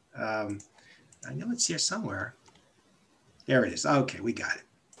slide. I know it's here somewhere. There it is. Okay, we got it.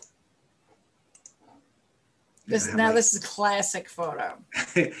 This is a classic photo.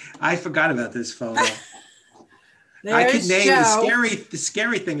 I forgot about this photo. There's I could name Joe. the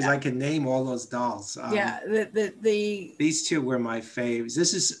scary thing is I can name all those dolls. These 2 were my faves.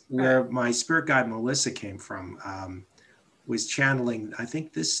 This is where my spirit guide Melissa came from. Was channeling, I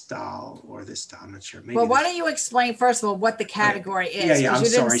think, this doll or this doll. I'm not sure. Maybe. Well, why don't you explain first of all what the category is? Yeah. I'm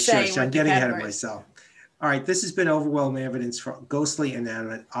sorry. Sure. I'm getting ahead of myself. All right. This has been overwhelming evidence for ghostly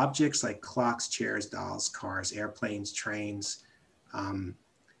inanimate objects like clocks, chairs, dolls, cars, airplanes, trains,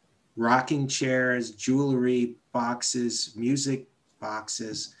 rocking chairs, jewelry boxes, music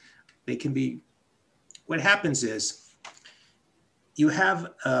boxes. They can be, what happens is you have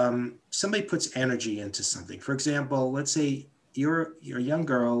somebody puts energy into something. For example, let's say you're a young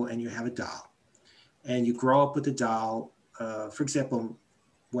girl and you have a doll and you grow up with the doll. For example,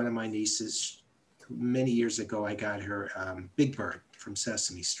 one of my nieces, many years ago, I got her Big Bird from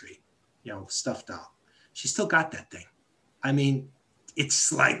Sesame Street, stuffed doll. She still got that thing. I mean,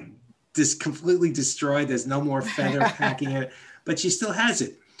 it's like this completely destroyed. There's no more feather packing in it, but she still has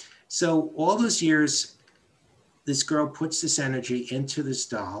it. So all those years, this girl puts this energy into this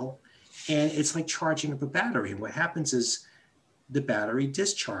doll, and it's like charging up a battery. And what happens is the battery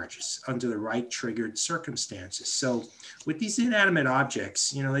discharges under the right triggered circumstances. So with these inanimate objects,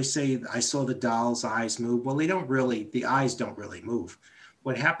 they say, I saw the doll's eyes move. Well, the eyes don't really move.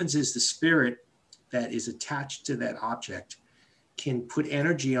 What happens is the spirit that is attached to that object can put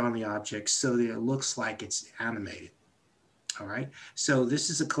energy on the object so that it looks like it's animated. All right. So this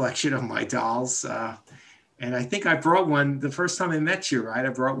is a collection of my dolls. And I think I brought one the first time I met you, right? I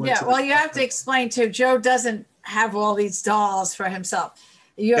brought one. Yeah, well, you have to explain too. Joe doesn't have all these dolls for himself.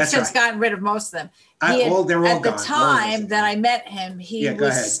 You have since gotten rid of most of them. They're all gone. At the time that I met him, he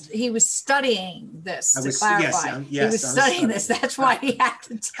was studying this to clarify. He was studying this. That's why he had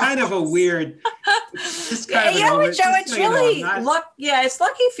the dolls. Kind of a weird. Joe, it's really it's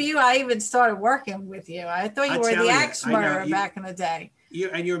lucky for you. I even started working with you. I thought you were the axe murderer back in the day.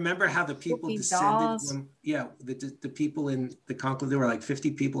 You remember how the people descended? The people in the conclave, there were like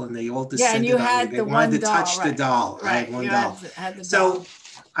 50 people, and they all descended. And you had they wanted to touch the doll. Right. I had one doll. So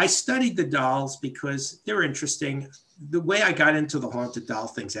I studied the dolls because they were interesting. The way I got into the haunted doll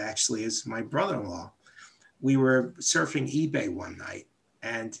things actually is my brother-in-law. We were surfing eBay one night,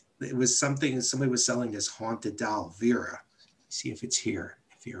 and it was somebody was selling this haunted doll, Vera. See if it's here.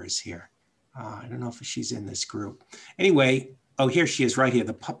 If Vera's here. I don't know if she's in this group. Anyway. Oh, here she is right here,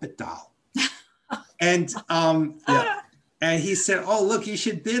 the puppet doll. And and he said, oh, look, you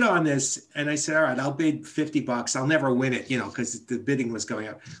should bid on this. And I said, all right, I'll bid $50. I'll never win it, because the bidding was going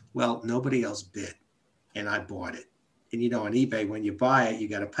up. Well, nobody else bid. And I bought it. And, on eBay, when you buy it, you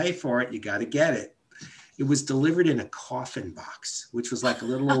got to pay for it. You got to get it. It was delivered in a coffin box, which was like a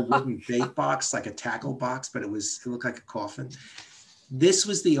little old wooden bait box, like a tackle box, but it looked like a coffin. This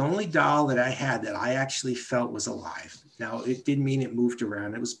was the only doll that I had that I actually felt was alive. Now, it didn't mean it moved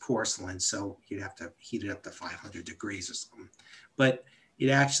around. It was porcelain, so you'd have to heat it up to 500 degrees or something. But it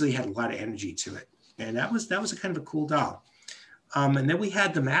actually had a lot of energy to it. And that was a kind of a cool doll. And then we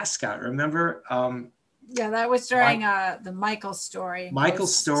had the mascot, remember? That was during the Michael story.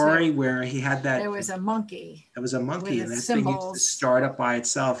 Michael's story where he had that. There was a monkey. It was a monkey, and that thing used to start up by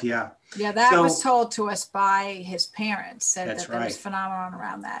itself, Yeah, that was told to us by his parents. Said that there was phenomenon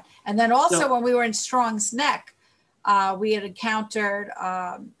around that. And then also when we were in Strong's Neck, we had encountered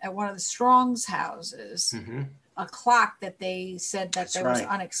at one of the Strong's houses a clock that they said that there was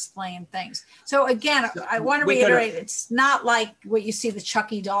unexplained things. So again, I want to reiterate, it's not like what you see the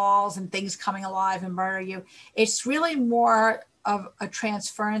Chucky dolls and things coming alive and murder you. It's really more of a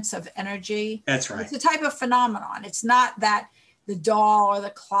transference of energy. That's right. It's a type of phenomenon. It's not that the doll or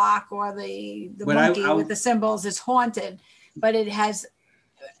the clock or the monkey with the symbols is haunted, but it has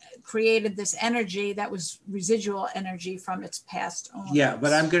created this energy that was residual energy from its past owners. Yeah,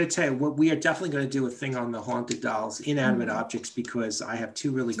 but I'm going to tell you what we are definitely going to do a thing on the haunted dolls, inanimate objects, because I have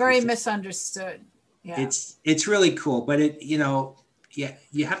two really it's very cool misunderstood. Yeah. It's really cool, but yeah,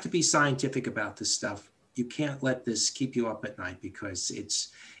 you have to be scientific about this stuff. You can't let this keep you up at night, because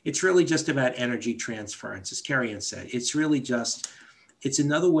it's really just about energy transference, as Kerriann said. It's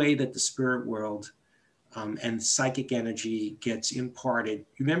another way that the spirit world and psychic energy gets imparted.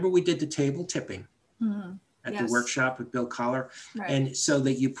 Remember, we did the table tipping at the workshop with Bill Collar, and so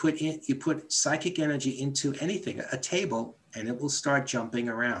that you put psychic energy into anything, a table, and it will start jumping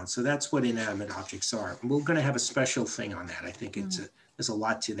around. So that's what inanimate objects are. And we're going to have a special thing on that. I think there's a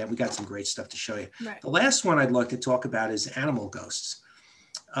lot to that. We got some great stuff to show you. The last one I'd like to talk about is animal ghosts.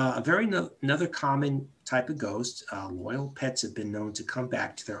 Another common type of ghost. Loyal pets have been known to come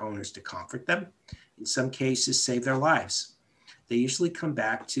back to their owners to comfort them. In some cases, save their lives. They usually come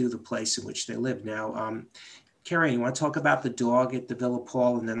back to the place in which they live. Now, Kerriann, you want to talk about the dog at the Villa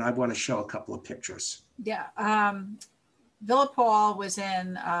Paul, and then I want to show a couple of pictures. Yeah. Villa Paul was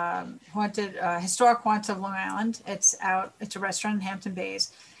in historic haunts of Long Island. It's a restaurant in Hampton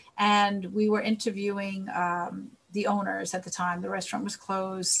Bays. And we were interviewing the owners at the time. The restaurant was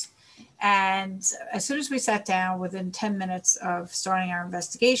closed. And as soon as we sat down, within 10 minutes of starting our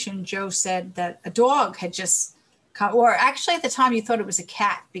investigation, Joe said that a dog had just come, or actually at the time you thought it was a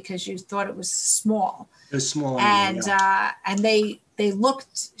cat because you thought it was small. It was small. And they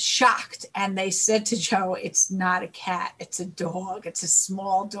looked shocked, and they said to Joe, "It's not a cat, it's a dog. It's a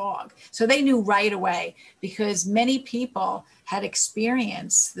small dog." So they knew right away, because many people had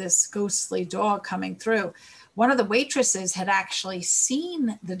experienced this ghostly dog coming through. One of the waitresses had actually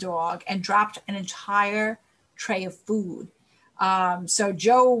seen the dog and dropped an entire tray of food. So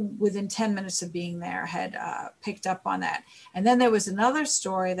Joe, within 10 minutes of being there, had picked up on that. And then there was another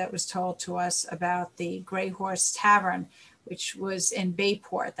story that was told to us about the Gray Horse Tavern, which was in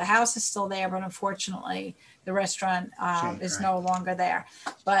Bayport. The house is still there, but unfortunately the restaurant is no longer there.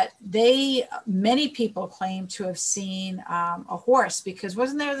 But many people claim to have seen a horse, because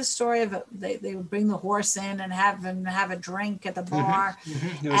wasn't there the story of they would bring the horse in and have him have a drink at the bar?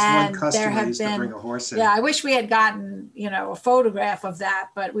 There was one customer who used to bring a horse in. Yeah, I wish we had gotten a photograph of that,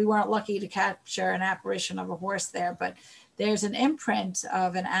 but we weren't lucky to capture an apparition of a horse there. But there's an imprint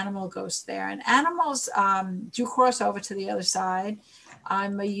of an animal ghost there, and animals do cross over to the other side.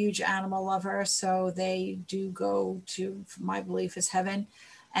 I'm a huge animal lover, so they do go to, my belief is heaven,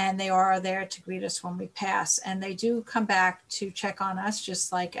 and they are there to greet us when we pass. And they do come back to check on us,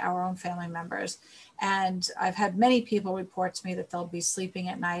 just like our own family members. And I've had many people report to me that they'll be sleeping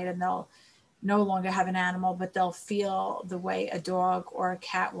at night and they'll no longer have an animal, but they'll feel the way a dog or a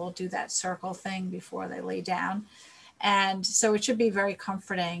cat will do that circle thing before they lay down. And so it should be very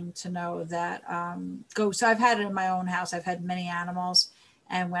comforting to know that ghosts, I've had it in my own house. I've had many animals.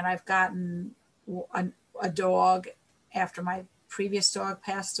 And when I've gotten a dog after my previous dog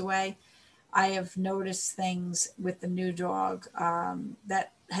passed away, I have noticed things with the new dog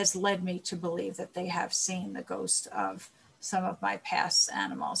that has led me to believe that they have seen the ghost of some of my past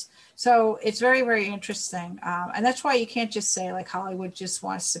animals. So it's very, very interesting. And that's why you can't just say, like Hollywood just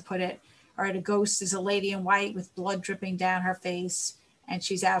wants to put it, all right, a ghost is a lady in white with blood dripping down her face and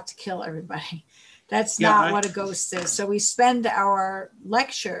she's out to kill everybody. That's not what a ghost is. So we spend our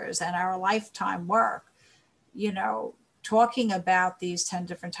lectures and our lifetime work, talking about these 10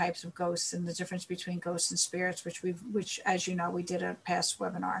 different types of ghosts and the difference between ghosts and spirits, which, as you know, we did a past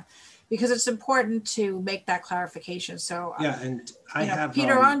webinar, because it's important to make that clarification. So and I have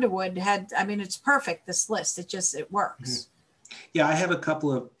Peter Underwood had, it's perfect, this list. It works. Mm-hmm. Yeah, I have a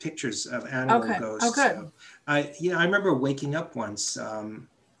couple of pictures of animal ghosts. Oh, good. I remember waking up once,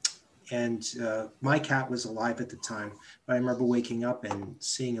 and my cat was alive at the time, but I remember waking up and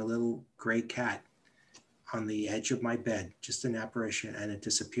seeing a little gray cat on the edge of my bed, just an apparition, and it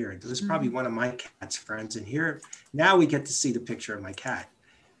disappeared. It was probably one of my cat's friends. And here, now we get to see the picture of my cat.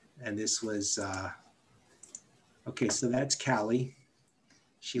 And this was, okay, so that's Callie.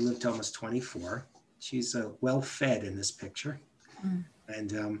 She lived almost 24. She's well-fed in this picture.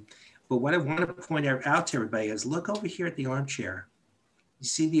 And but what I want to point out to everybody is, look over here at the armchair. You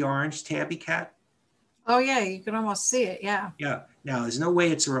see the orange tabby cat? Oh yeah, you can almost see it. Yeah. Yeah. Now there's no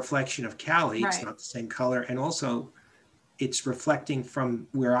way it's a reflection of Callie. It's not the same color, and also it's reflecting from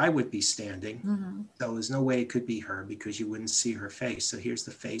where I would be standing. So there's no way it could be her, because you wouldn't see her face. So here's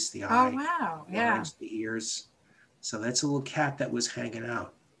the face, the eye. Oh wow. The orange, the ears. So that's a little cat that was hanging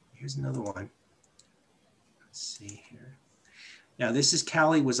out. Here's another one. Let's see here. Now this is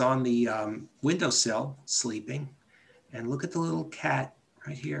Callie was on the windowsill sleeping, and look at the little cat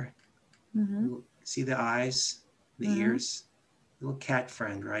right here. Mm-hmm. See the eyes, the ears, little cat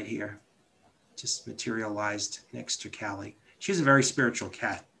friend right here, just materialized next to Callie. She's a very spiritual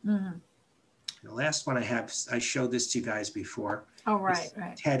cat. Mm-hmm. The last one I showed this to you guys before. Oh, right.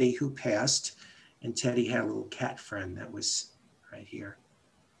 Teddy, who passed, and Teddy had a little cat friend that was right here.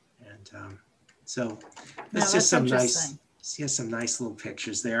 And so that's just some nice, see some nice little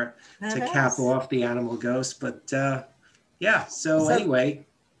pictures there to cap off the animal ghost. But yeah, so anyway.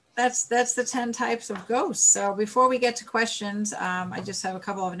 That's the 10 types of ghosts. So before we get to questions, I just have a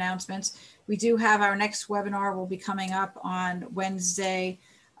couple of announcements. We do have our next webinar will be coming up on Wednesday,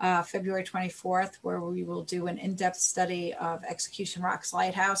 February 24th, where we will do an in-depth study of Execution Rocks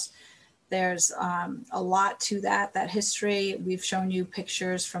Lighthouse. There's a lot to that history. We've shown you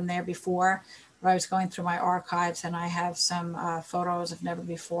pictures from there before. I was going through my archives and I have some photos of never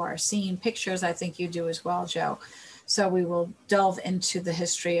before seen pictures. I think you do as well, Joe. So we will delve into the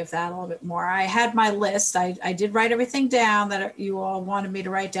history of that a little bit more. I had my list. I did write everything down that you all wanted me to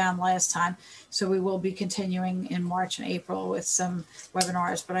write down last time. So we will be continuing in March and April with some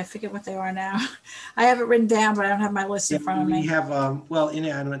webinars, but I forget what they are now. I have it written down, but I don't have my list in front of me. We have, well,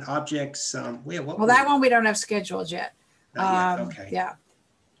 inanimate objects. Well, that one we don't have scheduled yet. Okay. Yeah.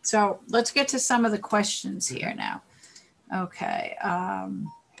 So let's get to some of the questions here now. Okay.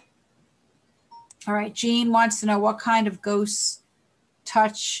 All right, Jean wants to know what kind of ghosts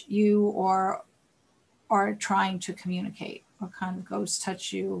touch you or are trying to communicate. What kind of ghosts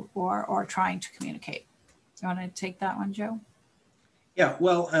touch you or are trying to communicate? Do you want to take that one, Joe? Yeah,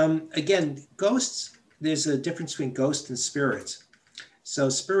 well, again, ghosts, there's a difference between ghosts and spirits. So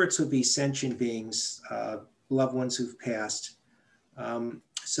spirits would be sentient beings, loved ones who've passed.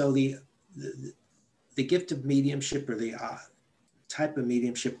 So the gift of mediumship or the type of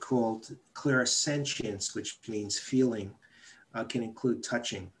mediumship called clairsentience, which means feeling, can include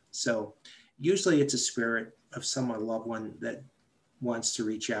touching. So usually it's a spirit of someone, loved one, that wants to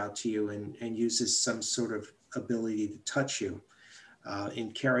reach out to you and uses some sort of ability to touch you.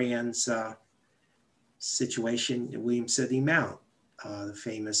 In Kerriann's situation, William Sidney Mount, the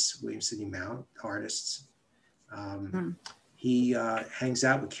famous William Sidney Mount artist, he hangs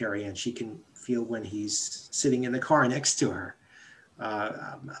out with Kerriann. She can feel when he's sitting in the car next to her.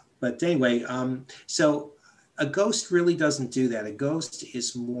 But anyway, so a ghost really doesn't do that. A ghost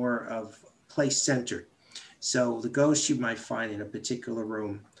is more of place-centered. So the ghost you might find in a particular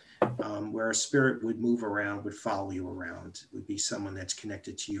room where a spirit would move around, would follow you around, would be someone that's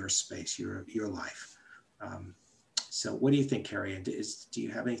connected to your space, your life. So what do you think, Kerriann? Do you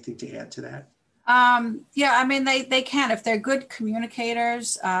have anything to add to that? Yeah, I mean, they can, if they're good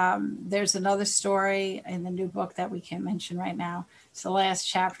communicators. There's another story in the new book that we can't mention right now. It's the last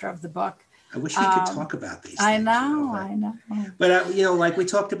chapter of the book. I wish we could talk about these things. I know. But, like we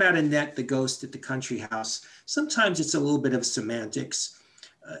talked about Annette, the ghost at the country house, sometimes it's a little bit of semantics.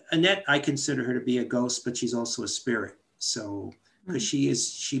 Annette, I consider her to be a ghost, but she's also a spirit. So, because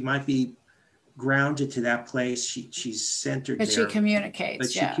she might be grounded to that place. She's centered but there. She communicates.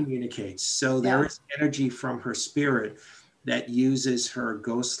 But she communicates. So there is energy from her spirit that uses her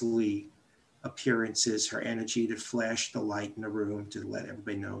ghostly appearances, her energy to flash the light in the room to let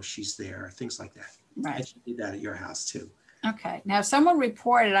everybody know she's there, things like that. Right. And she did that at your house too. Okay. Now, someone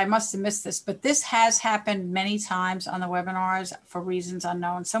reported, I must have missed this, but this has happened many times on the webinars for reasons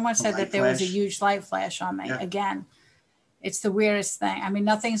unknown. Someone said that there was a huge light flash on me. Yeah. Again, it's the weirdest thing. I mean,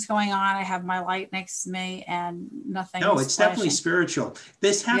 nothing's going on. I have my light next to me and nothing. No, it's flashing. Definitely spiritual.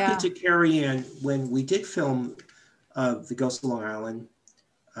 This happened to Kerriann when we did film The Ghost of Long Island.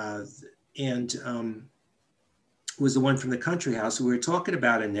 And was the one from the country house. We were talking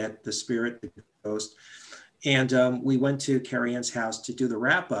about Annette, the spirit, the ghost. And we went to Kerriann's house to do the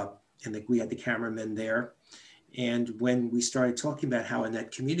wrap up, and we had the cameraman there. And when we started talking about how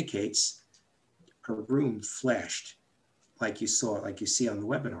Annette communicates, her room flashed like you see on the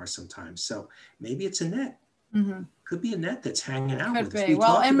webinar sometimes. So maybe it's Annette. Mm-hmm. Could be Annette that's hanging out with us.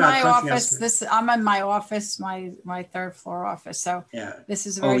 Well, in my office, I'm in my office, my third floor office. So this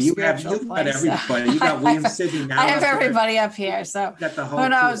is a very spiritual place. Got everybody. You got William Sidney now. I have everybody up here. So who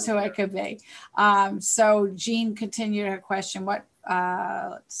knows who it could be. So Jean continued her question. Let's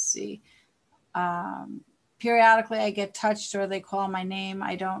see. Periodically I get touched or they call my name.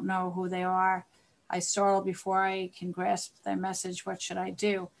 I don't know who they are. I startle before I can grasp their message. What should I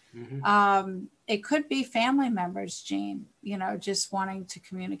do? Mm-hmm. It could be family members, Jean, just wanting to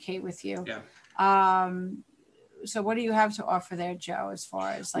communicate with you. Yeah. So what do you have to offer there, Joe, as far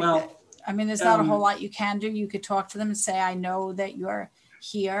as I mean, there's not a whole lot you can do. You could talk to them and say, I know that you're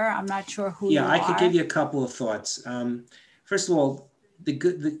here. I'm not sure who you are. Yeah, I could give you a couple of thoughts. First of all,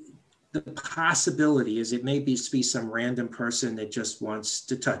 the possibility is it may be some random person that just wants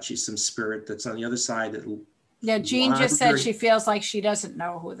to touch you, some spirit that's on the other side that Yeah, Jean just said she feels like she doesn't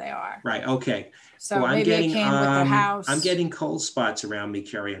know who they are. Right. Okay. So well, maybe it came with the house. I'm getting cold spots around me,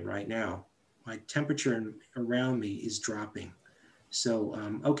 Kerriann, right now. My temperature around me is dropping. So,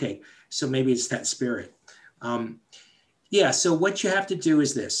 okay. So maybe it's that spirit. Yeah. So what you have to do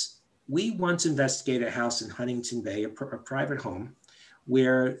is this. We once investigated a house in Huntington Bay, a private home,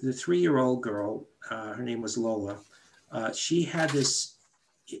 where the 3-year-old girl, her name was Lola, she had this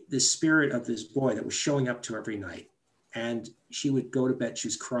spirit of this boy that was showing up to her every night. And she would go to bed, she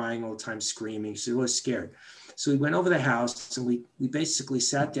was crying all the time, screaming, she was scared. So we went over the house and we basically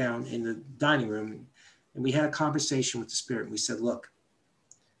sat down in the dining room and we had a conversation with the spirit. We said, look,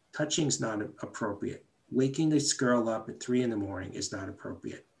 touching's not appropriate. Waking this girl up at 3 a.m. is not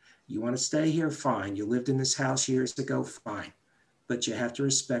appropriate. You want to stay here, fine. You lived in this house years ago, fine. But you have to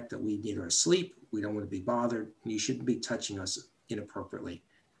respect that we need her asleep. We don't want to be bothered. And you shouldn't be touching us inappropriately.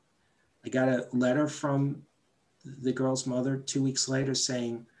 I got a letter from the girl's mother 2 weeks later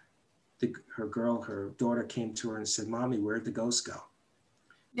saying her daughter came to her and said, Mommy, where'd the ghost go?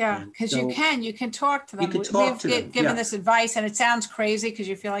 Yeah, because so you can talk to them. We've given this advice and it sounds crazy because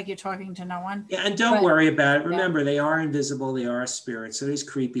you feel like you're talking to no one. Yeah, and don't worry about it. Remember, they are invisible, they are spirits. So it is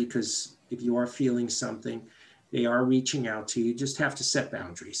creepy because if you are feeling something, they are reaching out to you. You just have to set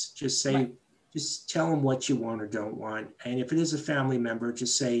boundaries. Just say, just tell them what you want or don't want. And if it is a family member,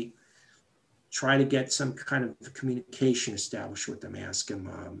 just say, try to get some kind of communication established with them. Ask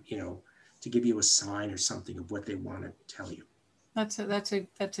them, to give you a sign or something of what they want to tell you. That's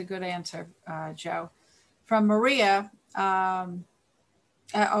a good answer, Joe. From Maria, and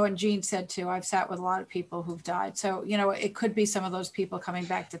Jean said too, I've sat with a lot of people who've died. So, it could be some of those people coming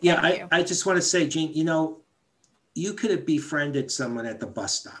back to thank you. I just want to say, Jean, you could have befriended someone at the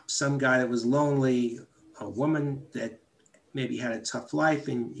bus stop, some guy that was lonely, a woman that maybe had a tough life,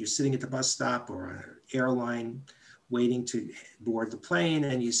 and you're sitting at the bus stop or on an airline waiting to board the plane,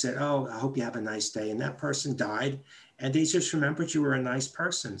 and you said, oh, I hope you have a nice day. And that person died, and they just remembered you were a nice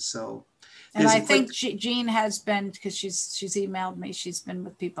person. So, and I think Jean has been, because she's emailed me, she's been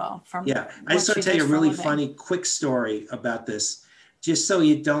with people from. Yeah, I just want to tell you a really funny, quick story about this, just so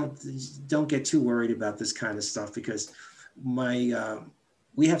you don't get too worried about this kind of stuff, because we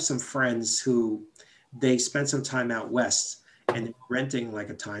have some friends who they spent some time out west and they were renting like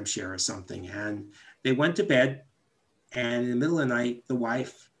a timeshare or something, and they went to bed, and in the middle of the night, the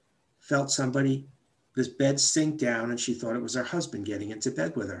wife felt this bed sink down, and she thought it was her husband getting into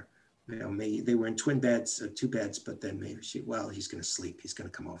bed with her. Maybe they were in twin beds or 2 beds, but then maybe he's going to sleep. He's going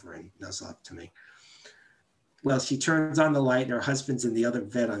to come over and nuzzle up to me. Well, she turns on the light and her husband's in the other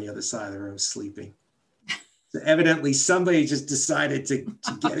bed on the other side of the room sleeping. So evidently somebody just decided to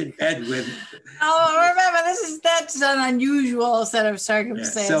get in bed with. Oh, remember, that's an unusual set of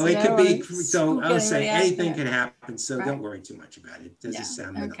circumstances. Yeah, so it could be, so I would say anything can happen. So don't worry too much about it. It doesn't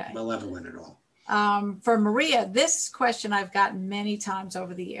sound malevolent at all. For Maria, this question I've gotten many times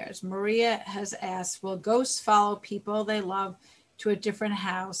over the years. Maria has asked, will ghosts follow people they love to a different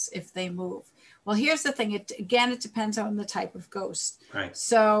house if they move? Well, here's the thing. It depends on the type of ghost. Right.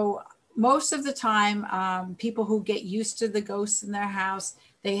 So most of the time, people who get used to the ghosts in their house,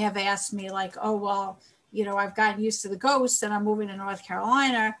 they have asked me like, oh, well, I've gotten used to the ghosts and I'm moving to North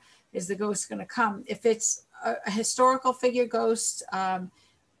Carolina. Is the ghost going to come? If it's a historical figure ghost,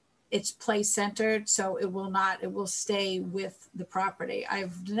 it's place centered, so it will stay with the property.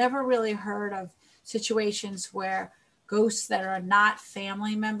 I've never really heard of situations where ghosts that are not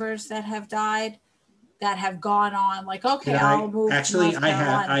family members that have died, that have gone on like, okay, I'll move actually, to North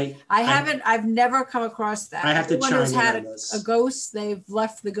Carolina. I've never come across that. I have to chime in who's had on this. A ghost, they've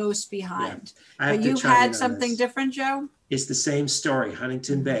left the ghost behind. Yeah, but you've had something different, Joe? It's the same story,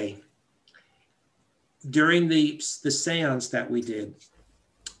 Huntington Bay. During the seance that we did,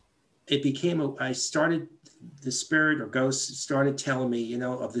 it became the spirit or ghost started telling me,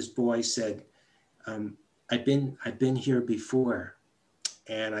 of this boy, said, I've been here before.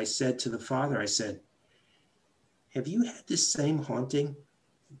 And I said to the father, I said, have you had this same haunting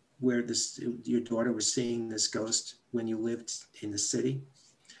where your daughter was seeing this ghost when you lived in the city?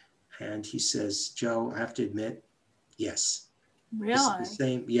 And he says, Joe, I have to admit, yes. Really? The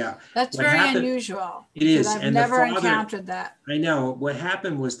same, yeah. That's very unusual. It is. I've never encountered that. I know. What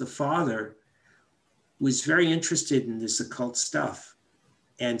happened was the father was very interested in this occult stuff.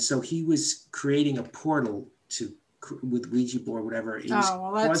 And so he was creating a portal to with Ouija board, whatever. It was Oh,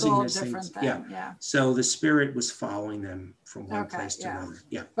 well, that's causing all this different thing. then. Yeah. So the spirit was following them from one Okay, place to yeah. another.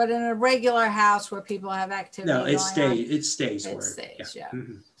 Yeah. But in a regular house where people have activity No, going on, it stays it where. stays. Yeah.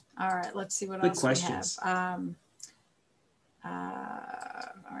 Mhm. All right. Let's see what Good else questions. we have.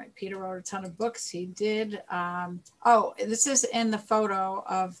 All right. Peter wrote a ton of books. He did. Oh, this is in the photo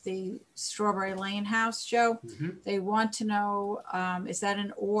of the Strawberry Lane house, Joe. Mhm. They want to know, is that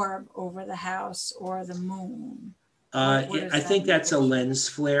an orb over the house or the moon? What is I that think in the that's a picture? lens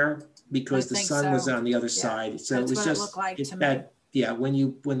flare because I the think sun was so. on the other Yeah. side. So That's it was what it looked like to me. that, yeah,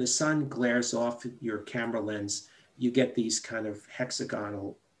 when the sun glares off your camera lens, you get these kind of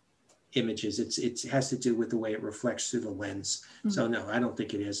hexagonal images. It has to do with the way it reflects through the lens. Mhm. So no, I don't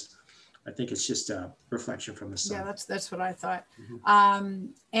think it is. I think it's just a reflection from the sun. Yeah, that's what I thought. Mhm.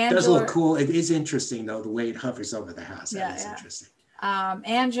 It does Angela, look cool. It is interesting though, the way it hovers over the house. That is interesting.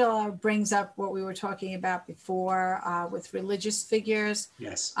 Angela brings up what we were talking about before with religious figures.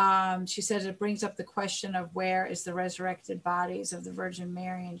 Yes. She says it brings up the question of where is the resurrected bodies of the Virgin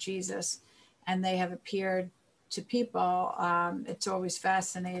Mary and Jesus, and they have appeared to people. It's always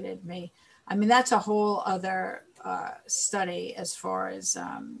fascinated me. I mean, that's a whole other study as far as,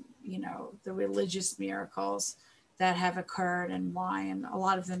 the religious miracles that have occurred and why, and a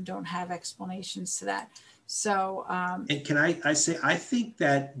lot of them don't have explanations to that. So, and can I say, I think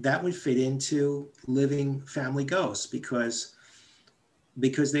that would fit into living family ghosts because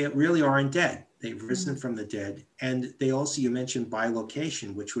they really aren't dead. They've risen from the dead. And they also, you mentioned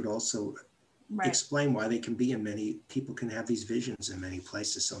bilocation, which would also explain why they can be people can have these visions in many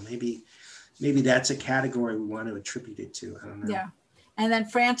places. So maybe that's a category we want to attribute it to. I don't know. Yeah. And then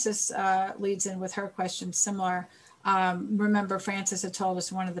Frances leads in with her question similar. Remember, Frances had told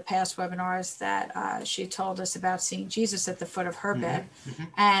us in one of the past webinars that she told us about seeing Jesus at the foot of her bed,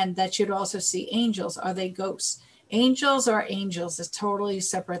 and that you'd also see angels. Are they ghosts? Angels are angels. It's a totally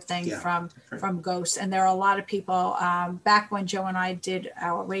separate thing from ghosts. And there are a lot of people, back when Joe and I did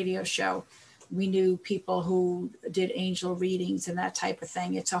our radio show, we knew people who did angel readings and that type of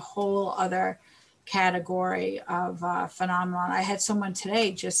thing. It's a whole other category of phenomenon. I had someone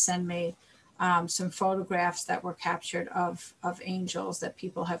today just send me some photographs that were captured of angels that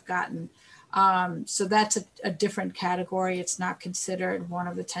people have gotten. So that's a different category. It's not considered one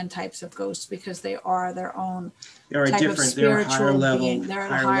of the 10 types of ghosts because they are their own type of spiritual being. They're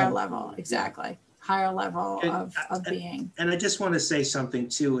at a higher level. Exactly. Higher level of being. And I just want to say something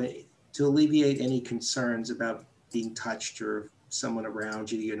too, to alleviate any concerns about being touched or someone around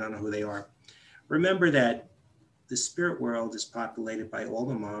you, you don't know who they are. Remember that the spirit world is populated by all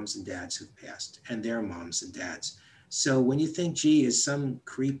the moms and dads who've passed and their moms and dads. So when you think, gee, is some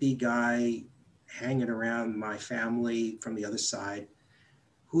creepy guy hanging around my family from the other side,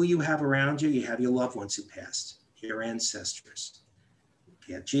 who you have around you, you have your loved ones who passed, your ancestors.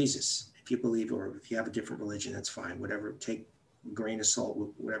 You have Jesus, if you believe, or if you have a different religion, that's fine, whatever, take a grain of salt with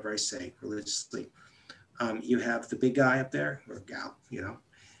whatever I say religiously. You have the big guy up there, or gal,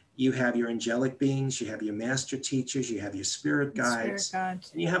 you have your angelic beings, you have your master teachers, you have your spirit guides, and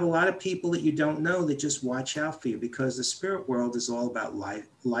you have a lot of people that you don't know that just watch out for you, because the spirit world is all about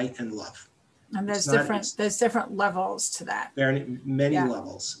light and love. And there's different levels to that. There are many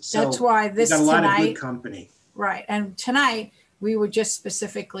levels. So that's why this got a lot tonight, of good company. Right. And tonight we were just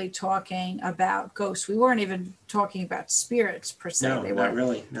specifically talking about ghosts. We weren't even talking about spirits per se. No, not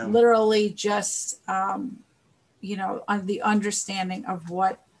really. No. Literally just, on the understanding of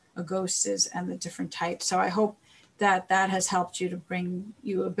what a ghost is and the different types. So I hope that has helped you to bring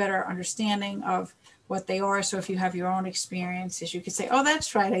you a better understanding of what they are. So if you have your own experiences, you could say, oh,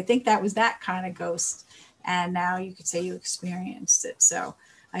 that's right, I think that was that kind of ghost. And now you could say you experienced it. So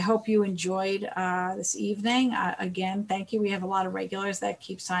I hope you enjoyed this evening. Again, thank you. We have a lot of regulars that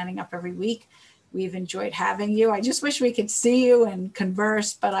keep signing up every week. We've enjoyed having you. I just wish we could see you and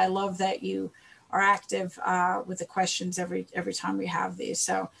converse, but I love that you are active with the questions every time we have these.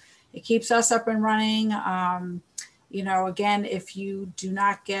 So it keeps us up and running. Again, if you do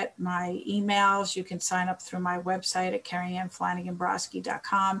not get my emails, you can sign up through my website at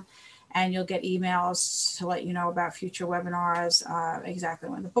KerriannFlanaganBrosky.com, and you'll get emails to let you know about future webinars, exactly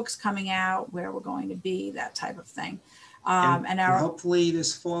when the book's coming out, where we're going to be, that type of thing. And hopefully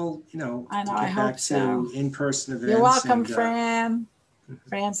this fall, I hope so. In-person events. You're welcome, Fran.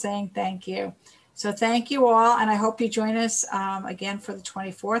 Fran saying thank you. So thank you all, and I hope you join us again for the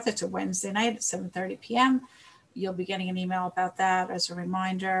 24th. It's a Wednesday night at 7:30 p.m. You'll be getting an email about that as a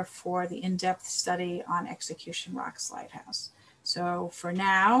reminder for the in-depth study on Execution Rocks Lighthouse. So for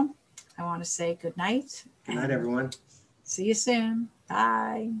now, I want to say good night. Good night, everyone. See you soon.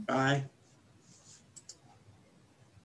 Bye. Bye.